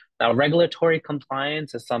to. Now, regulatory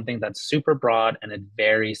compliance is something that's super broad, and it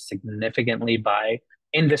varies significantly by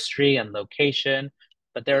industry and location,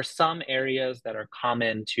 but there are some areas that are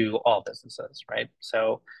common to all businesses, right?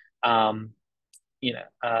 So,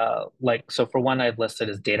 so for one I've listed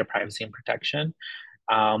is data privacy and protection.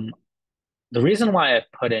 Um, the reason why I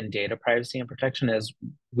put in data privacy and protection is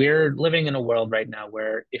we're living in a world right now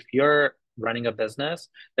where if you're running a business,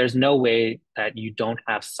 there's no way that you don't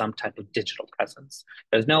have some type of digital presence.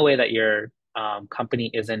 There's no way that your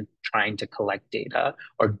company isn't trying to collect data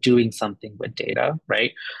or doing something with data,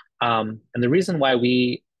 right? And the reason why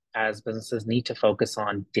we as businesses need to focus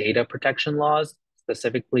on data protection laws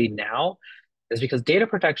specifically now is because data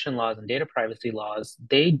protection laws and data privacy laws,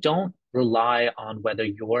 they don't rely on whether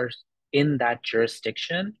you're in that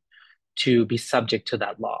jurisdiction to be subject to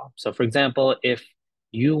that law. So, for example, if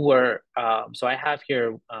you were, so I have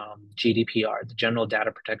here GDPR, the General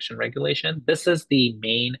Data Protection Regulation. This is the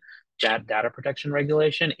main data protection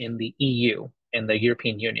regulation in the EU, in the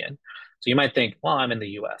European Union. So you might think, well, I'm in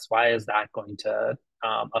the US. Why is that going to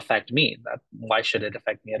affect me? Why should it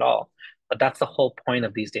affect me at all? But that's the whole point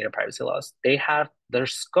of these data privacy laws. They have their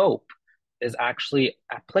scope is actually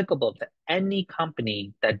applicable to any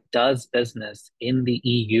company that does business in the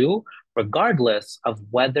EU, regardless of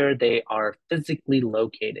whether they are physically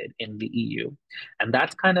located in the EU. And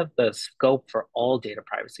that's kind of the scope for all data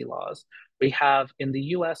privacy laws. We have in the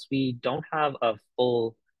US, we don't have a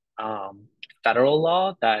full federal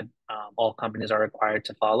law that all companies are required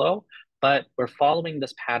to follow, but we're following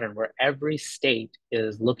this pattern where every state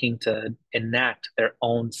is looking to enact their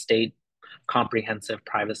own state comprehensive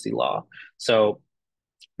privacy law. So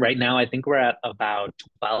right now, I think we're at about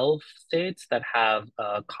 12 states that have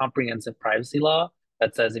a comprehensive privacy law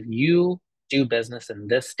that says if you do business in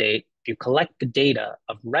this state, if you collect the data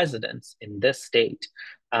of residents in this state,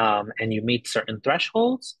 and you meet certain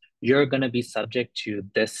thresholds, you're going to be subject to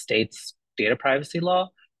this state's data privacy law,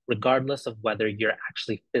 regardless of whether you're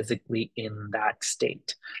actually physically in that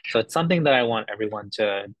state. So it's something that I want everyone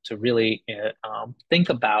to really think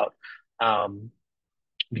about,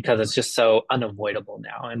 because it's just so unavoidable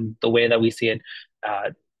now. And the way that we see it,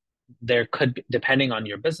 there could be, depending on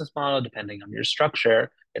your business model, depending on your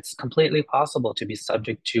structure, it's completely possible to be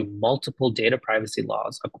subject to multiple data privacy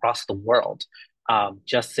laws across the world,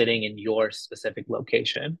 just sitting in your specific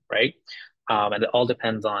location, right? And it all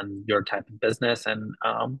depends on your type of business and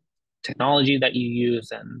technology that you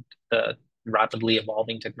use and the rapidly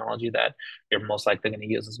evolving technology that you're most likely going to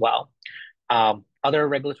use as well. Other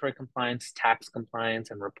regulatory compliance, tax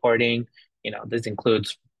compliance, and reporting. This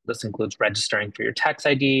includes registering for your tax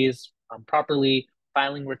IDs properly,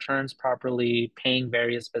 filing returns properly, paying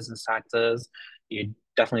various business taxes. You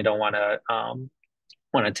definitely don't want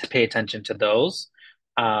to pay attention to those.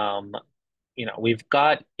 Um, we've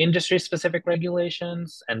got industry specific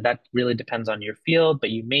regulations, and that really depends on your field, but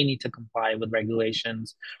you may need to comply with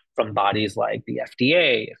regulations from bodies like the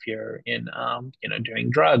FDA if you're in, doing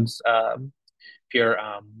drugs, if you're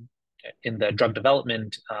in the drug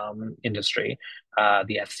development industry,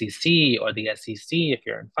 the FCC or the SEC if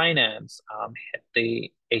you're in finance,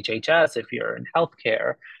 the HHS if you're in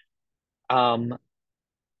healthcare. Um,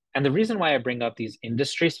 and the reason why I bring up these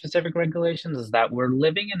industry specific regulations is that we're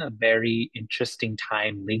living in a very interesting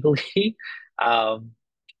time legally. um,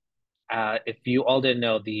 if you all didn't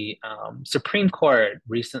know, the Supreme Court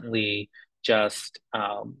recently just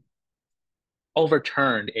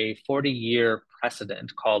overturned a 40-year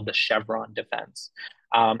precedent called the Chevron defense.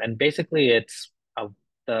 And basically,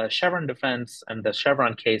 the Chevron defense and the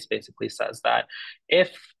Chevron case basically says that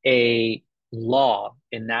if a law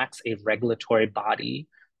enacts a regulatory body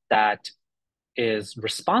that is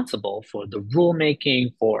responsible for the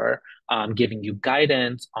rulemaking, for giving you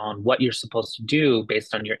guidance on what you're supposed to do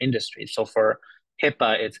based on your industry. So for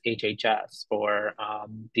HIPAA, it's HHS. For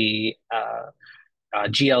the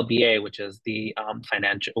GLBA, which is the a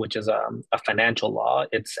financial law,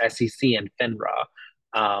 it's SEC and FINRA.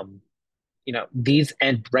 These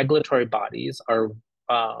and regulatory bodies are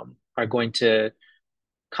going to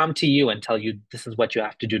come to you and tell you this is what you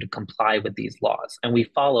have to do to comply with these laws, and we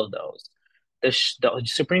follow those. The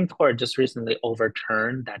Supreme Court just recently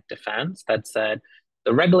overturned that defense that said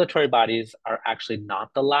the regulatory bodies are actually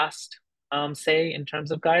not the last say in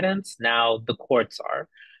terms of guidance. Now the courts are.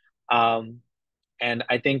 And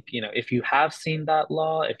I think, if you have seen that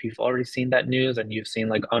law, if you've already seen that news and you've seen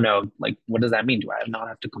like, oh no, like, what does that mean? Do I not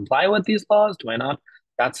have to comply with these laws? Do I not?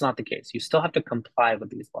 That's not the case. You still have to comply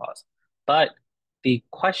with these laws. But the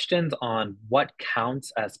questions on what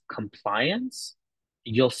counts as compliance,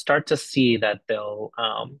 you'll start to see that they'll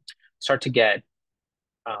start to get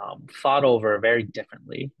fought over very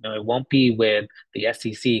differently. It won't be with the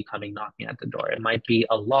SEC coming knocking at the door. It might be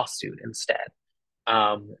a lawsuit instead.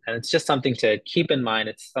 And it's just something to keep in mind.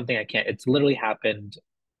 It's something it's literally happened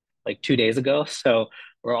like 2 days ago. So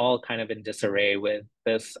we're all kind of in disarray with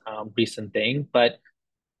this recent thing, but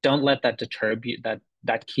don't let that deter you,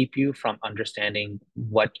 that keep you from understanding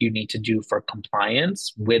what you need to do for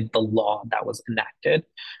compliance with the law that was enacted.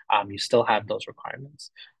 You still have those requirements.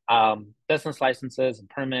 Business licenses and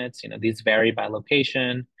permits, these vary by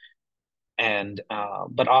location and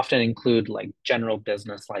but often include like general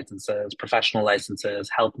business licenses, professional licenses,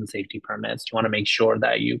 health and safety permits. You want to make sure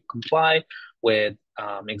that you comply with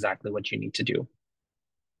exactly what you need to do.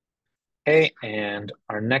 Okay, and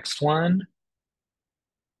our next one,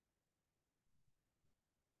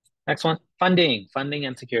 funding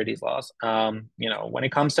and securities laws. When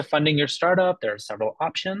it comes to funding your startup, there are several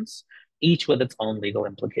options, each with its own legal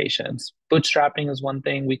implications. Bootstrapping is one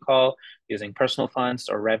thing we call, using personal funds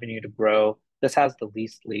or revenue to grow. This has the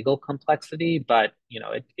least legal complexity, but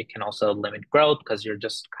it can also limit growth because you're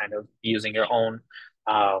just kind of using your own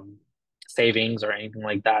savings or anything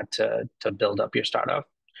like that to build up your startup.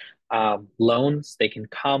 Loans, they can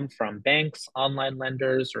come from banks, online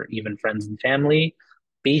lenders, or even friends and family.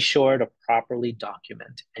 Be sure to properly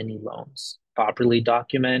document any loans, properly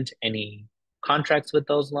document any contracts with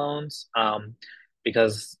those loans,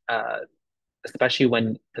 because especially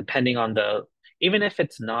when, depending on even if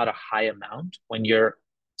it's not a high amount, when you're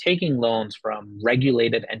taking loans from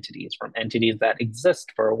regulated entities, from entities that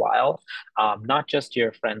exist for a while, not just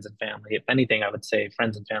your friends and family. If anything, I would say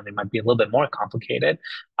friends and family might be a little bit more complicated.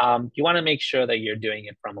 You want to make sure that you're doing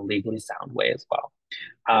it from a legally sound way as well.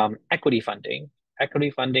 Equity funding.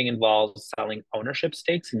 Equity funding involves selling ownership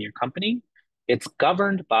stakes in your company. It's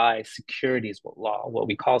governed by securities law, what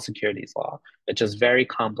we call securities law, which is very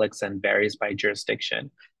complex and varies by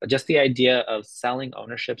jurisdiction. But just the idea of selling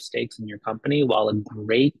ownership stakes in your company, while a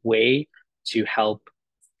great way to help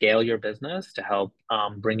scale your business, to help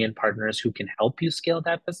bring in partners who can help you scale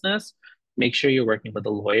that business, make sure you're working with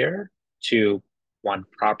a lawyer to, one,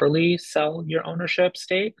 properly sell your ownership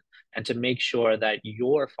stake, and to make sure that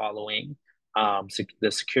you're following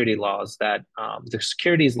the securities laws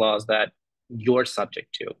that you're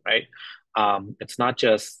subject to, right? It's not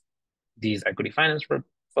just these equity finance for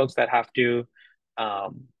folks that have to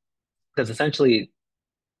Because essentially,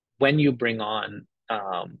 when you bring on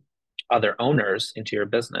other owners into your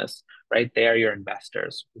business, right? They are your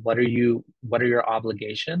investors. What are your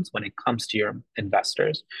obligations when it comes to your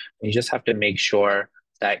investors? You just have to make sure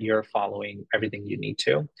that you're following everything you need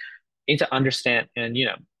to. You need to understand, and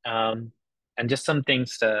and just some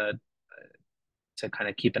things to kind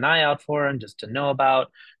of keep an eye out for and just to know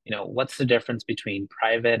about, what's the difference between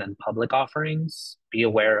private and public offerings. Be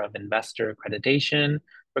aware of investor accreditation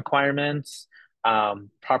requirements.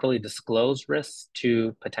 Properly disclose risks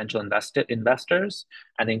to potential investors.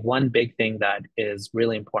 I think one big thing that is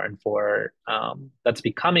really important for that's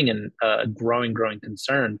becoming a growing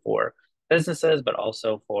concern for businesses, but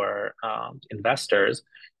also for investors,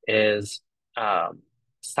 is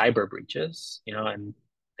cyber breaches. And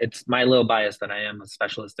it's my little bias that I am a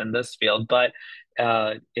specialist in this field, but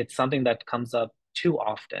it's something that comes up too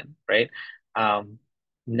often, right?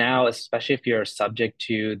 Now, especially if you're subject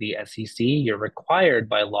to the SEC, you're required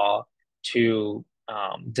by law to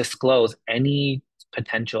disclose any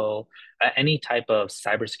potential, any type of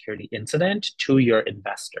cybersecurity incident to your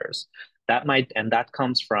investors. That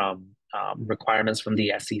comes from requirements from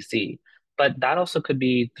the SEC, but that also could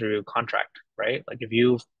be through contract, right? Like if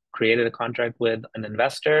you've created a contract with an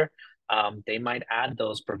investor, they might add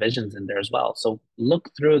those provisions in there as well. So look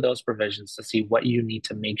through those provisions to see what you need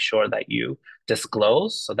to make sure that you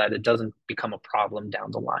disclose so that it doesn't become a problem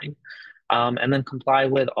down the line. And then comply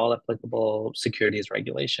with all applicable securities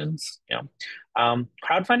regulations.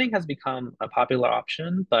 Crowdfunding has become a popular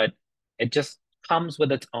option, but it just comes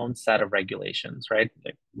with its own set of regulations, right?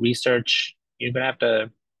 Like research, you're going to have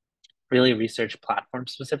to really research platform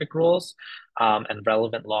specific rules and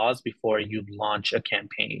relevant laws before you launch a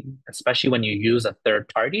campaign, especially when you use a third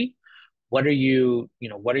party. What are your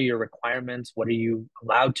requirements? What are you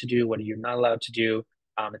allowed to do? What are you not allowed to do?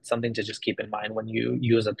 It's something to just keep in mind when you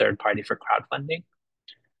use a third party for crowdfunding.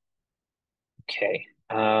 Okay,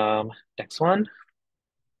 next one.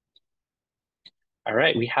 All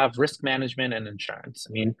right, we have risk management and insurance.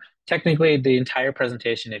 I mean, technically, the entire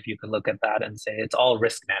presentation, if you could look at that and say it's all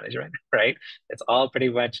risk management, right? It's all pretty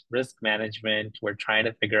much risk management. We're trying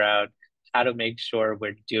to figure out how to make sure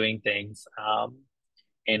we're doing things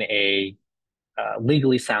in a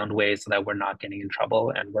legally sound way so that we're not getting in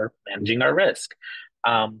trouble and we're managing our risk.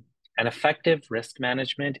 And effective risk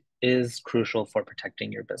management is crucial for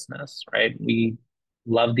protecting your business, right? We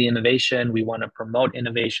love the innovation, we want to promote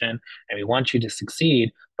innovation, and we want you to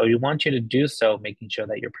succeed, but we want you to do so making sure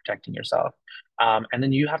that you're protecting yourself. And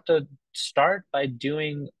then you have to start by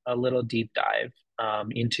doing a little deep dive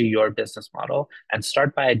into your business model and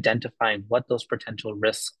start by identifying what those potential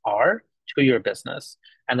risks are to your business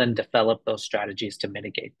and then develop those strategies to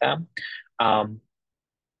mitigate them.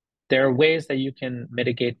 There are ways that you can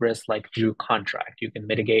mitigate risk, like through contract. You can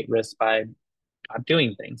mitigate risk by not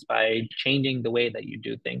doing things, by changing the way that you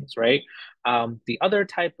do things, right? The other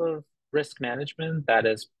type of risk management that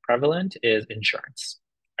is prevalent is insurance,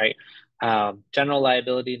 right? General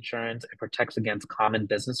liability insurance, it protects against common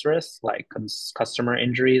business risks like customer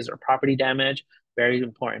injuries or property damage. Very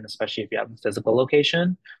important, especially if you have a physical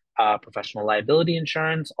location. Professional liability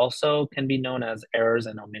insurance also can be known as errors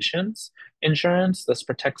and omissions insurance. This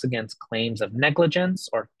protects against claims of negligence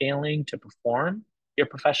or failing to perform your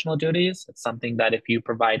professional duties. It's something that if you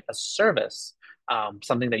provide a service,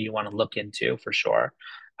 something that you want to look into for sure.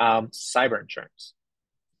 Cyber insurance.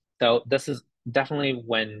 So this is definitely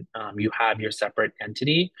when you have your separate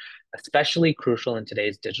entity, especially crucial in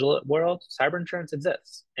today's digital world. Cyber insurance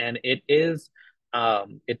exists, and it's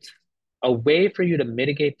a way for you to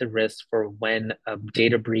mitigate the risk for when a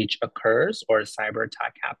data breach occurs or a cyber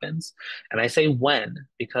attack happens. And I say when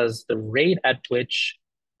because the rate at which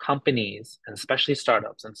companies, and especially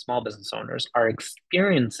startups and small business owners, are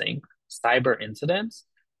experiencing cyber incidents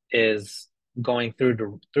is going through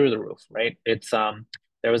the roof, right? It's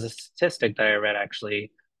there was a statistic that I read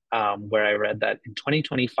actually where I read that in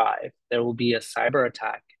 2025 there will be a cyber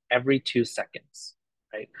attack every 2 seconds,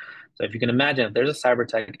 right? So if you can imagine, if there's a cyber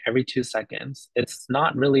attack every 2 seconds, it's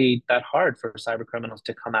not really that hard for cyber criminals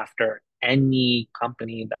to come after any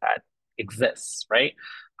company that exists, right?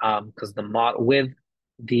 Because with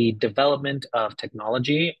the development of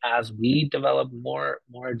technology, as we develop more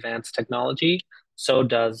advanced technology, so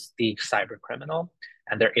does the cyber criminal,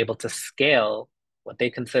 and they're able to scale what they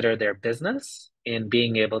consider their business in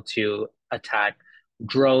being able to attack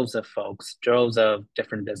droves of folks, droves of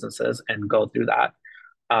different businesses, and go through that.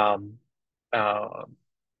 Um, uh,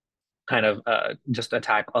 kind of just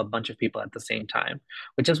attack a bunch of people at the same time,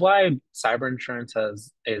 which is why cyber insurance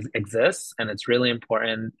exists, and it's really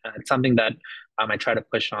important. It's something that I try to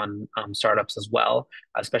push on startups as well,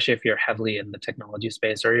 especially if you're heavily in the technology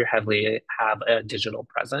space or you heavily have a digital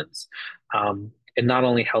presence. It not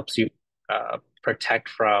only helps you protect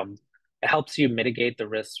from, it helps you mitigate the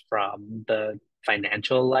risk from the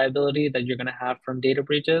financial liability that you're going to have from data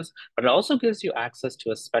breaches, but it also gives you access to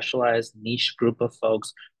a specialized niche group of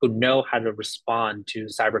folks who know how to respond to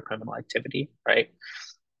cyber criminal activity, right?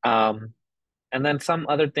 Um, and then some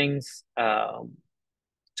other things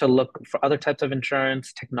to look for other types of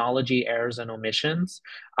insurance, technology errors and omissions.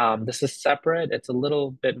 This is separate. It's a little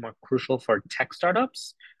bit more crucial for tech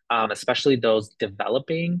startups, especially those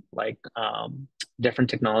developing like different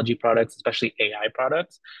technology products, especially AI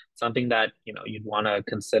products. Something that you'd want to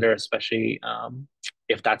consider, especially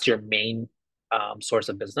if that's your main source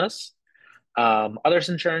of business. Others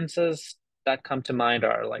insurances that come to mind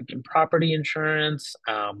are like property insurance,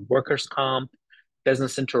 workers' comp,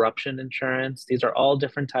 business interruption insurance. These are all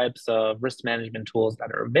different types of risk management tools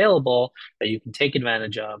that are available that you can take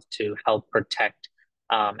advantage of to help protect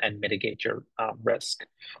and mitigate your risk.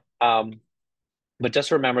 Um, but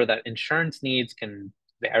just remember that insurance needs can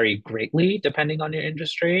vary greatly depending on your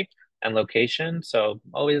industry and location. So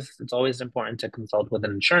it's always important to consult with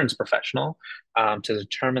an insurance professional to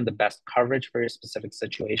determine the best coverage for your specific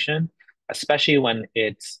situation, especially when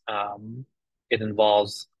it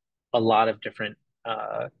involves a lot of different.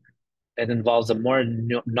 It involves a more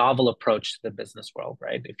novel approach to the business world,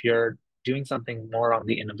 right? If you're doing something more on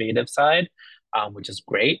the innovative side, which is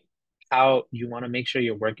great, how you want to make sure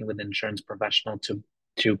you're working with an insurance professional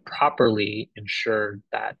to properly insure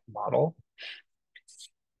that model.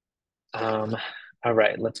 All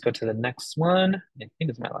right, let's go to the next one. I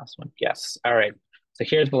think it's my last one. Yes. All right. So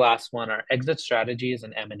here's the last one: our exit strategies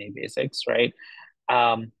and M&A basics, right?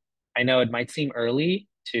 I know it might seem early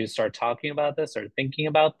to start talking about this or thinking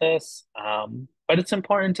about this, but it's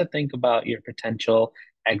important to think about your potential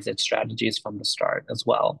exit strategies from the start as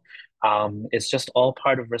well. It's just all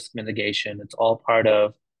part of risk mitigation. It's all part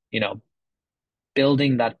of,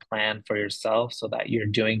 building that plan for yourself so that you're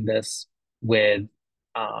doing this with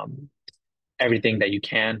um, everything that you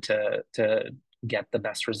can to get the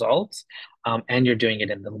best results, and you're doing it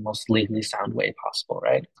in the most legally sound way possible,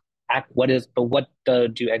 right? What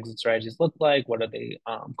do exit strategies look like? What are they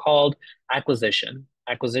called? Acquisition.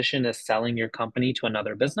 Acquisition is selling your company to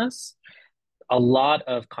another business. A lot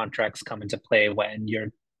of contracts come into play when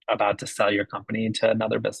you're about to sell your company to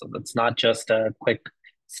another business. It's not just a quick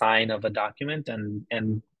sign of a document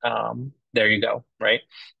and there you go, right?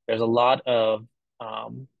 There's a lot of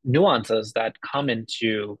nuances that come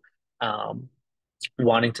into um,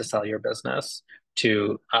 wanting to sell your business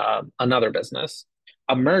to another business.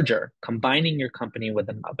 A merger, combining your company with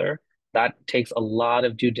another, that takes a lot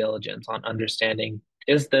of due diligence on understanding,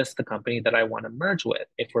 is this the company that I want to merge with?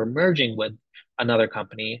 If we're merging with another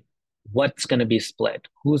company, what's going to be split?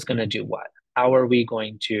 Who's going to do what? How are we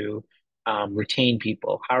going to retain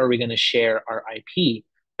people? How are we going to share our IP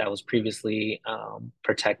that was previously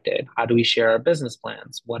protected? How do we share our business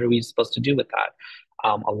plans? What are we supposed to do with that?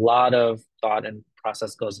 A lot of thought and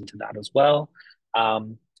process goes into that as well.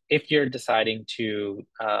 If you're deciding to,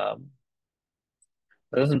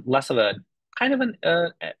 this is less of a kind of an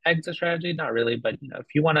exit strategy, not really, but if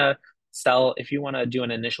you want to if you want to do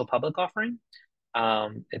an initial public offering,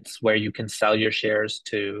 it's where you can sell your shares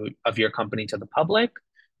of your company to the public,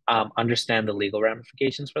 understand the legal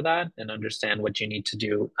ramifications for that, and understand what you need to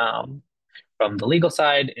do from the legal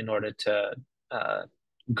side in order to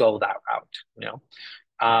go that route.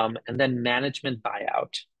 And then management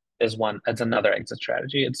buyout is another exit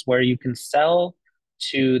strategy. It's where you can sell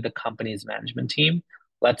to the company's management team.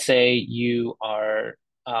 Let's say you are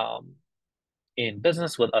in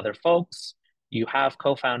business with other folks, you have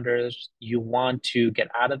co-founders, you want to get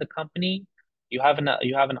out of the company, you have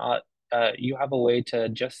a way to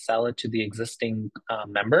just sell it to the existing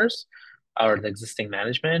members or the existing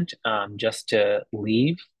management, just to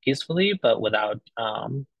leave peacefully, but without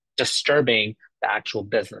disturbing the actual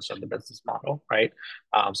business or the business model, right?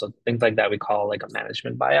 So things like that we call like a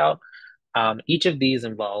management buyout. Each of these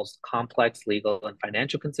involves complex legal and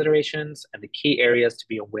financial considerations, and the key areas to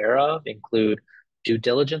be aware of include due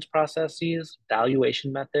diligence processes,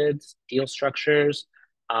 valuation methods, deal structures,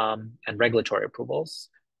 and regulatory approvals.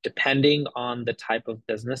 Depending on the type of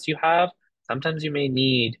business you have, sometimes you may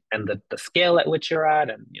need, and the scale at which you're at,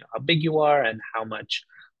 and how big you are, and how much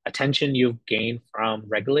attention you've gained from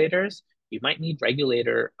regulators, you might need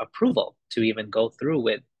regulator approval to even go through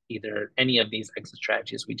with either any of these exit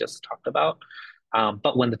strategies we just talked about.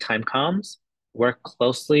 But when the time comes, work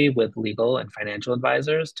closely with legal and financial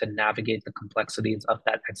advisors to navigate the complexities of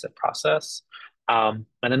that exit process. And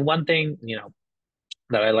then one thing,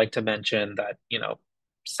 that I like to mention that,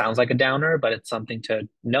 sounds like a downer, but it's something to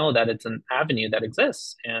know that it's an avenue that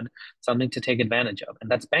exists and something to take advantage of,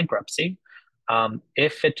 and that's bankruptcy.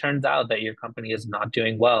 If it turns out that your company is not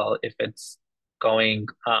doing well, if it's going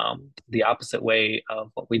the opposite way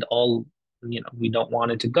of what we'd all, we don't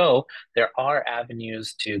want it to go, there are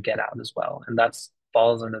avenues to get out as well, and that's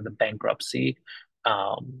falls under the bankruptcy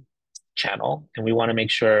um, channel, and we want to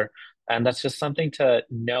make sure, and that's just something to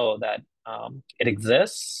know that it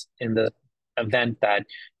exists in the event that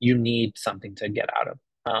you need something to get out of.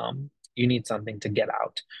 You need something to get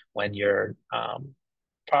out when your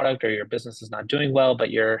product or your business is not doing well,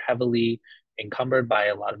 but you're heavily encumbered by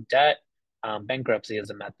a lot of debt. Bankruptcy is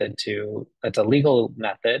a method it's a legal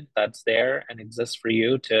method that's there and exists for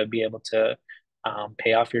you to be able to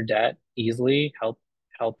pay off your debt easily, help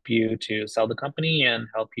you to sell the company, and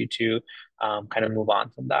help you to kind of move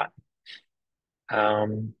on from that.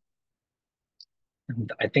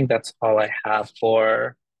 I think that's all I have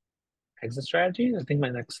for exit strategies. I think my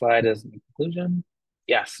next slide is the conclusion.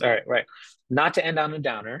 Yes, all right, right. Not to end on a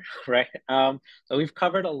downer, right? So we've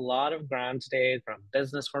covered a lot of ground today, from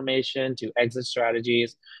business formation to exit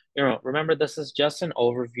strategies. Remember, this is just an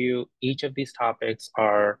overview. Each of these topics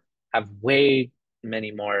have way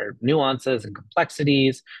many more nuances and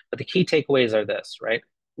complexities, but the key takeaways are this, right?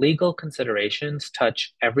 Legal considerations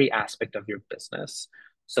touch every aspect of your business.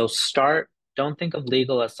 So don't think of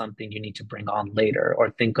legal as something you need to bring on later,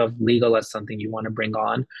 or think of legal as something you want to bring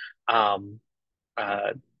on,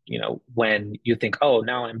 when you think, oh,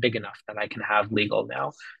 now I'm big enough that I can have legal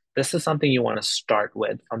now. This is something you want to start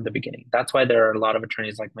with from the beginning. That's why there are a lot of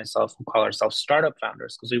attorneys like myself who call ourselves startup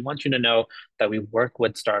founders, because we want you to know that we work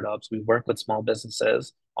with startups, we work with small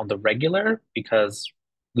businesses on the regular, because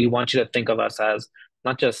we want you to think of us as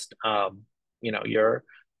not just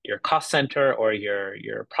your cost center or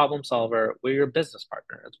your problem solver. We're your business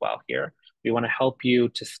partner as well here. We want to help you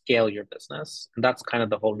to scale your business, and that's kind of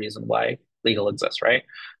the whole reason why legal exists, right?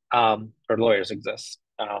 Or lawyers exist.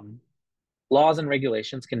 Laws and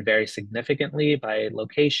regulations can vary significantly by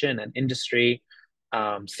location and industry.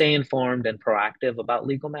 Stay informed and proactive about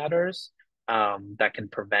legal matters that can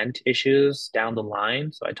prevent issues down the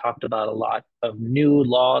line. So I talked about a lot of new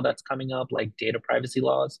law that's coming up, like data privacy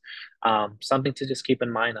laws. Something to just keep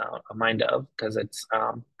in mind of, because it's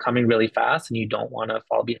coming really fast, and you don't want to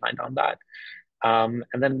fall behind on that. And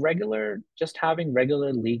then just having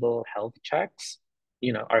regular legal health checks,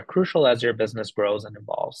 are crucial as your business grows and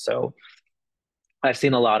evolves. So I've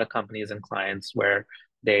seen a lot of companies and clients where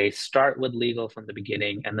they start with legal from the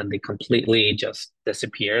beginning, and then they completely just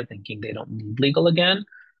disappear, thinking they don't need legal again.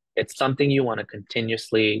 It's something you want to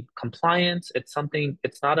continuously compliance. It's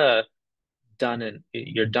not a done and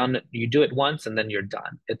you're done. You do it once and then you're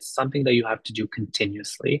done. It's something that you have to do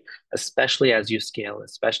continuously, especially as you scale,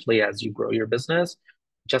 especially as you grow your business.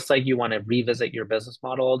 Just like you want to revisit your business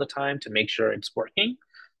model all the time to make sure it's working,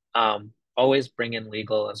 always bring in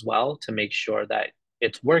legal as well to make sure that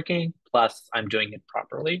it's working, plus I'm doing it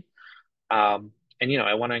properly. And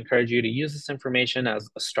I want to encourage you to use this information as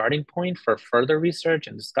a starting point for further research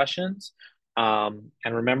and discussions. And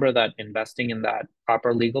remember that investing in that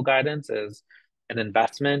proper legal guidance is an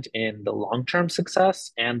investment in the long-term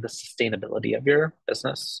success and the sustainability of your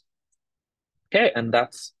business. Okay, and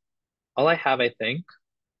that's all I have, I think.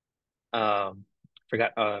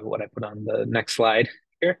 Forgot what I put on the next slide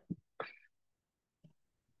here.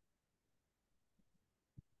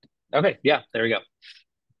 Okay, yeah, there we go.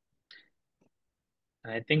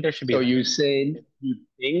 I think there should be. So you saying you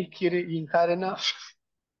think you had enough?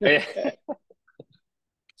 I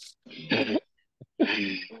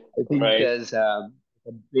think that's a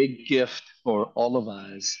big gift for all of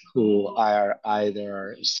us who are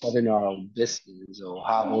either starting our own business or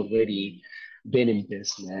have already been in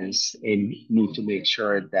business, and need to make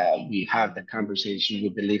sure that we have the conversation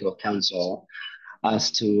with the legal counsel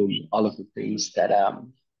as to all of the things that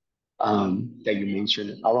that you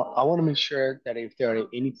mentioned. I want to make sure that if there are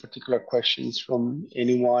any particular questions from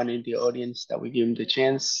anyone in the audience, that we give them the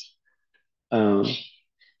chance. And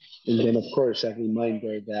then, of course, a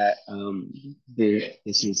reminder that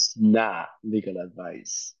this is not legal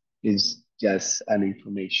advice. It's just an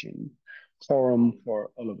information forum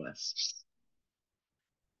for all of us.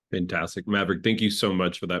 Fantastic. Maverick, thank you so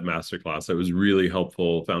much for that masterclass. That was really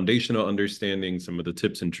helpful, foundational understanding, some of the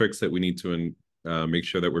tips and tricks that we need to make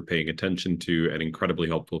sure that we're paying attention to, and incredibly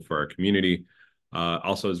helpful for our community.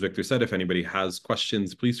 Also, as Victor said, if anybody has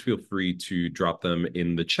questions, please feel free to drop them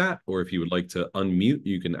in the chat, or if you would like to unmute,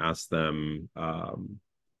 you can ask them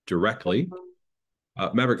directly.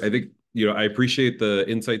 Maverick, I think, I appreciate the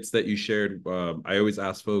insights that you shared. I always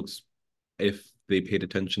ask folks if they paid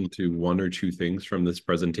attention to one or two things from this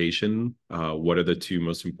presentation. What are the two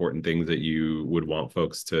most important things that you would want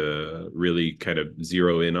folks to really kind of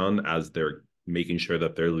zero in on as they're making sure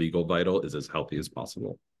that their legal vital is as healthy as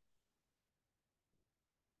possible?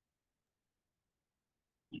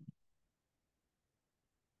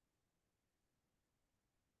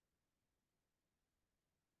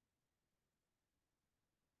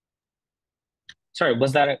 Sorry,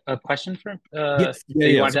 was that a question for Yes. that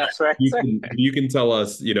you Yeah. wanted So to ask, right? you can tell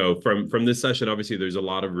us, from this session, obviously there's a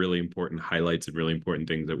lot of really important highlights and really important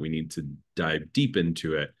things that we need to dive deep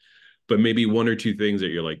into it. But maybe one or two things that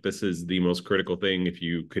you're like, this is the most critical thing. If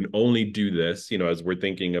you can only do this, as we're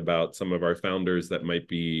thinking about some of our founders that might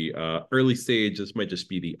be early stage, this might just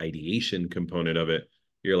be the ideation component of it.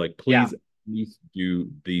 You're like, Yeah. please at least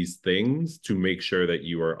do these things to make sure that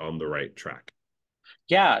you are on the right track.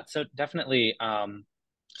 Yeah, so definitely.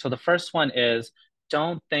 So the first one is,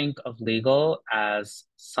 don't think of legal as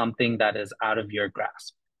something that is out of your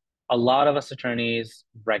grasp. A lot of us attorneys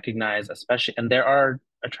recognize, especially, and there are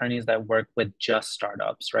attorneys that work with just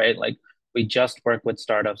startups, right? Like we just work with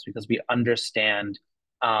startups because we understand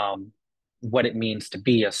um, what it means to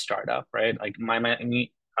be a startup, right? Like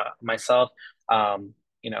myself, um,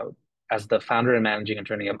 you know, as the founder and managing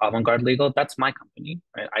attorney of Avant-Garde Legal, that's my company,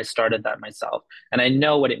 right? I started that myself, and I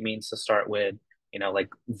know what it means to start with, like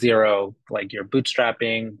zero, like you're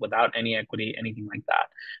bootstrapping without any equity, anything like that.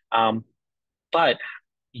 But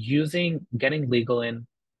getting legal in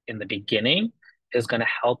the beginning is going to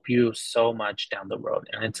help you so much down the road,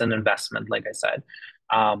 and it's an investment, like I said.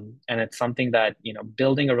 And it's something that,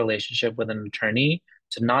 building a relationship with an attorney,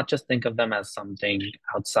 to not just think of them as something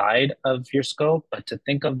outside of your scope, but to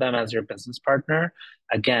think of them as your business partner,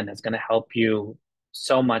 again, is going to help you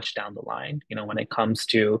so much down the line, when it comes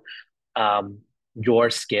to um, your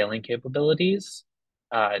scaling capabilities.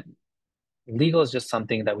 uh, Legal is just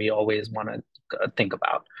something that we always want to think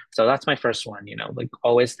about. So that's my first one, like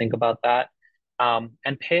always think about that.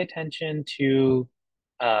 And pay attention to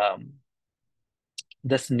um,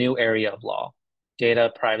 this new area of law,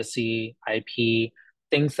 data privacy, IP,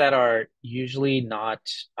 things that are usually not,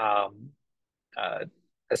 um, uh,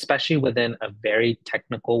 especially within a very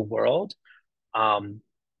technical world. Um,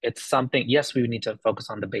 it's something, yes, we need to focus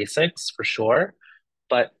on the basics for sure,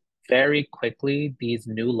 but very quickly, these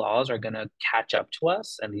new laws are going to catch up to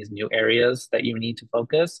us and these new areas that you need to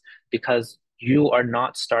focus, because you are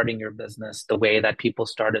not starting your business the way that people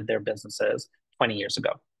started their businesses 20 years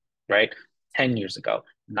ago, right? 10 years ago,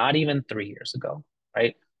 not even 3 years ago,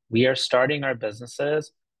 right? We are starting our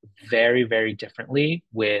businesses very, very differently,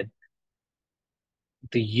 with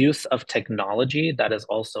the use of technology that is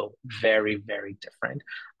also very, very different.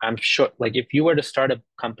 I'm sure, like, if you were to start a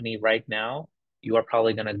company right now, you are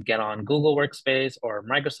probably going to get on Google Workspace or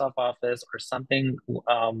Microsoft Office or something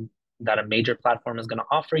that a major platform is going to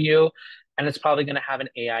offer you. And it's probably going to have an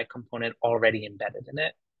AI component already embedded in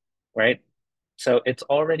it, right? So it's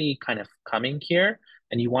already kind of coming here.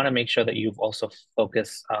 And you want to make sure that you've also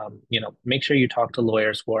focused, make sure you talk to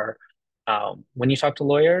lawyers who are, when you talk to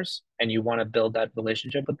lawyers and you want to build that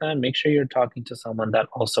relationship with them, make sure you're talking to someone that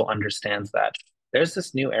also understands that there's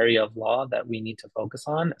this new area of law that we need to focus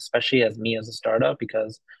on, especially as me as a startup,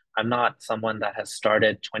 because I'm not someone that has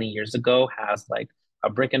started 20 years ago, has like a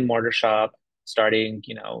brick and mortar shop, starting,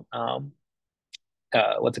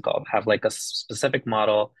 what's it called, have like a specific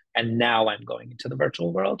model, and now I'm going into the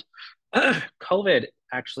virtual world. COVID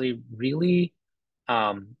actually really,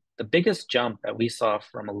 the biggest jump that we saw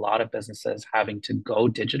from a lot of businesses having to go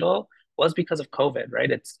digital was because of COVID,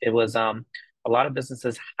 right? It was a lot of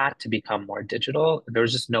businesses had to become more digital. There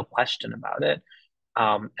was just no question about it.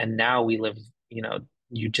 And now we live,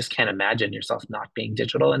 you just can't imagine yourself not being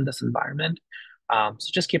digital in this environment.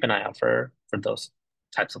 So just keep an eye out for those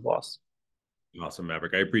types of laws. Awesome,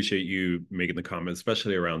 Maverick. I appreciate you making the comments,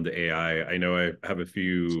 especially around the AI. I know I have a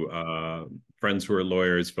few friends who are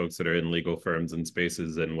lawyers, folks that are in legal firms and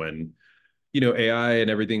spaces. And when, AI and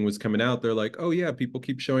everything was coming out, they're like, oh yeah, people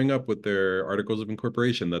keep showing up with their articles of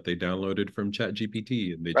incorporation that they downloaded from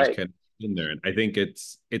ChatGPT, and they just Right. can't get in there. And I think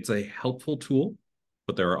it's a helpful tool,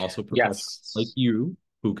 but there are also professionals like Yes. you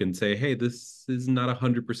who can say, hey, this is not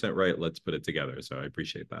 100% right. Let's put it together. So I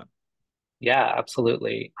appreciate that. Yeah,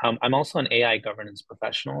 absolutely. I'm also an AI governance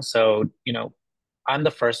professional. So, I'm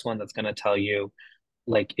the first one that's going to tell you,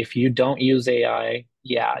 like, if you don't use AI,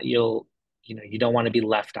 yeah, you don't want to be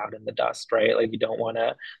left out in the dust, right? Like you don't want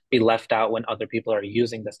to be left out when other people are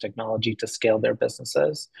using this technology to scale their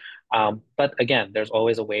businesses. But again, there's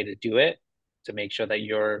always a way to do it to make sure that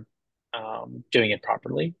you're doing it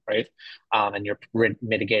properly, right? And you're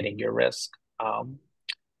mitigating your risk.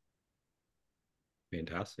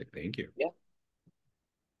 Fantastic. Thank you. Yeah.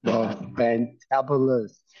 Well,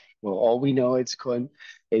 fantabulous. Well, all we know is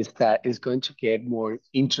that it's going to get more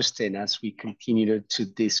interesting as we continue to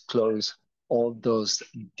disclose all those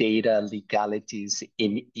data legalities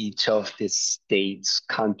in each of the states,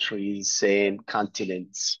 countries, and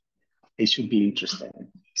continents. It should be interesting.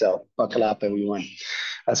 So buckle up, everyone.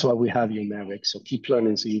 That's why we have you, Maverick. So keep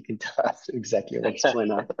learning so you can tell us exactly what's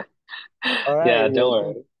going on. All right. Yeah, don't Well,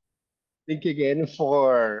 worry. thank you again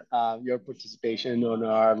for your participation on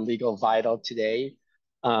our Legal Vital today.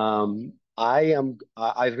 I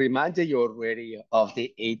reminded you already of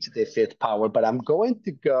the 8 to the 5th power, but I'm going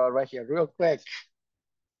to go right here real quick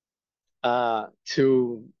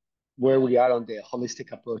to where we are on the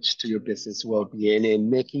holistic approach to your business well-being and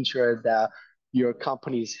making sure that your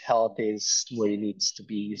company's health is where it needs to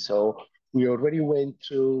be. So we already went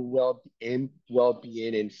through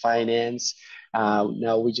well-being and finance.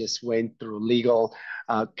 Now we just went through legal.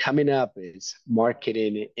 Coming up is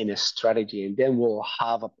marketing and a strategy, and then we'll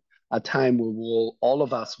have a time where all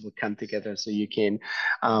of us will come together so you can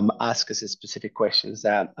ask us specific questions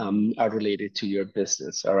that are related to your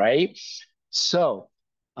business. All right. So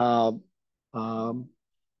um, um,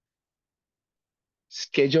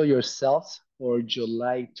 schedule yourselves for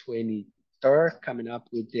July 23rd, coming up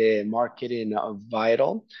with the marketing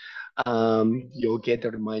vital. You'll get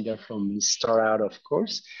the reminder from StartOut, of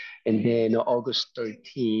course, and then August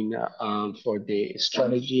 13 for the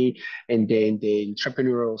strategy, and then the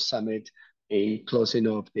entrepreneurial summit, a closing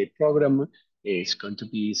of the program is going to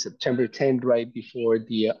be September 10th, right before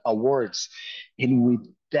the awards. And with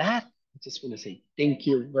that, I just want to say thank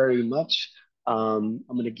you very much. I'm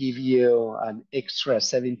going to give you an extra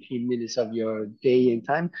 17 minutes of your day and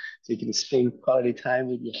time so you can spend quality time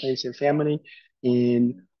with your friends and family.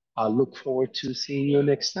 And I look forward to seeing you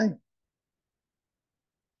next time.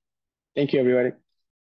 Thank you, everybody.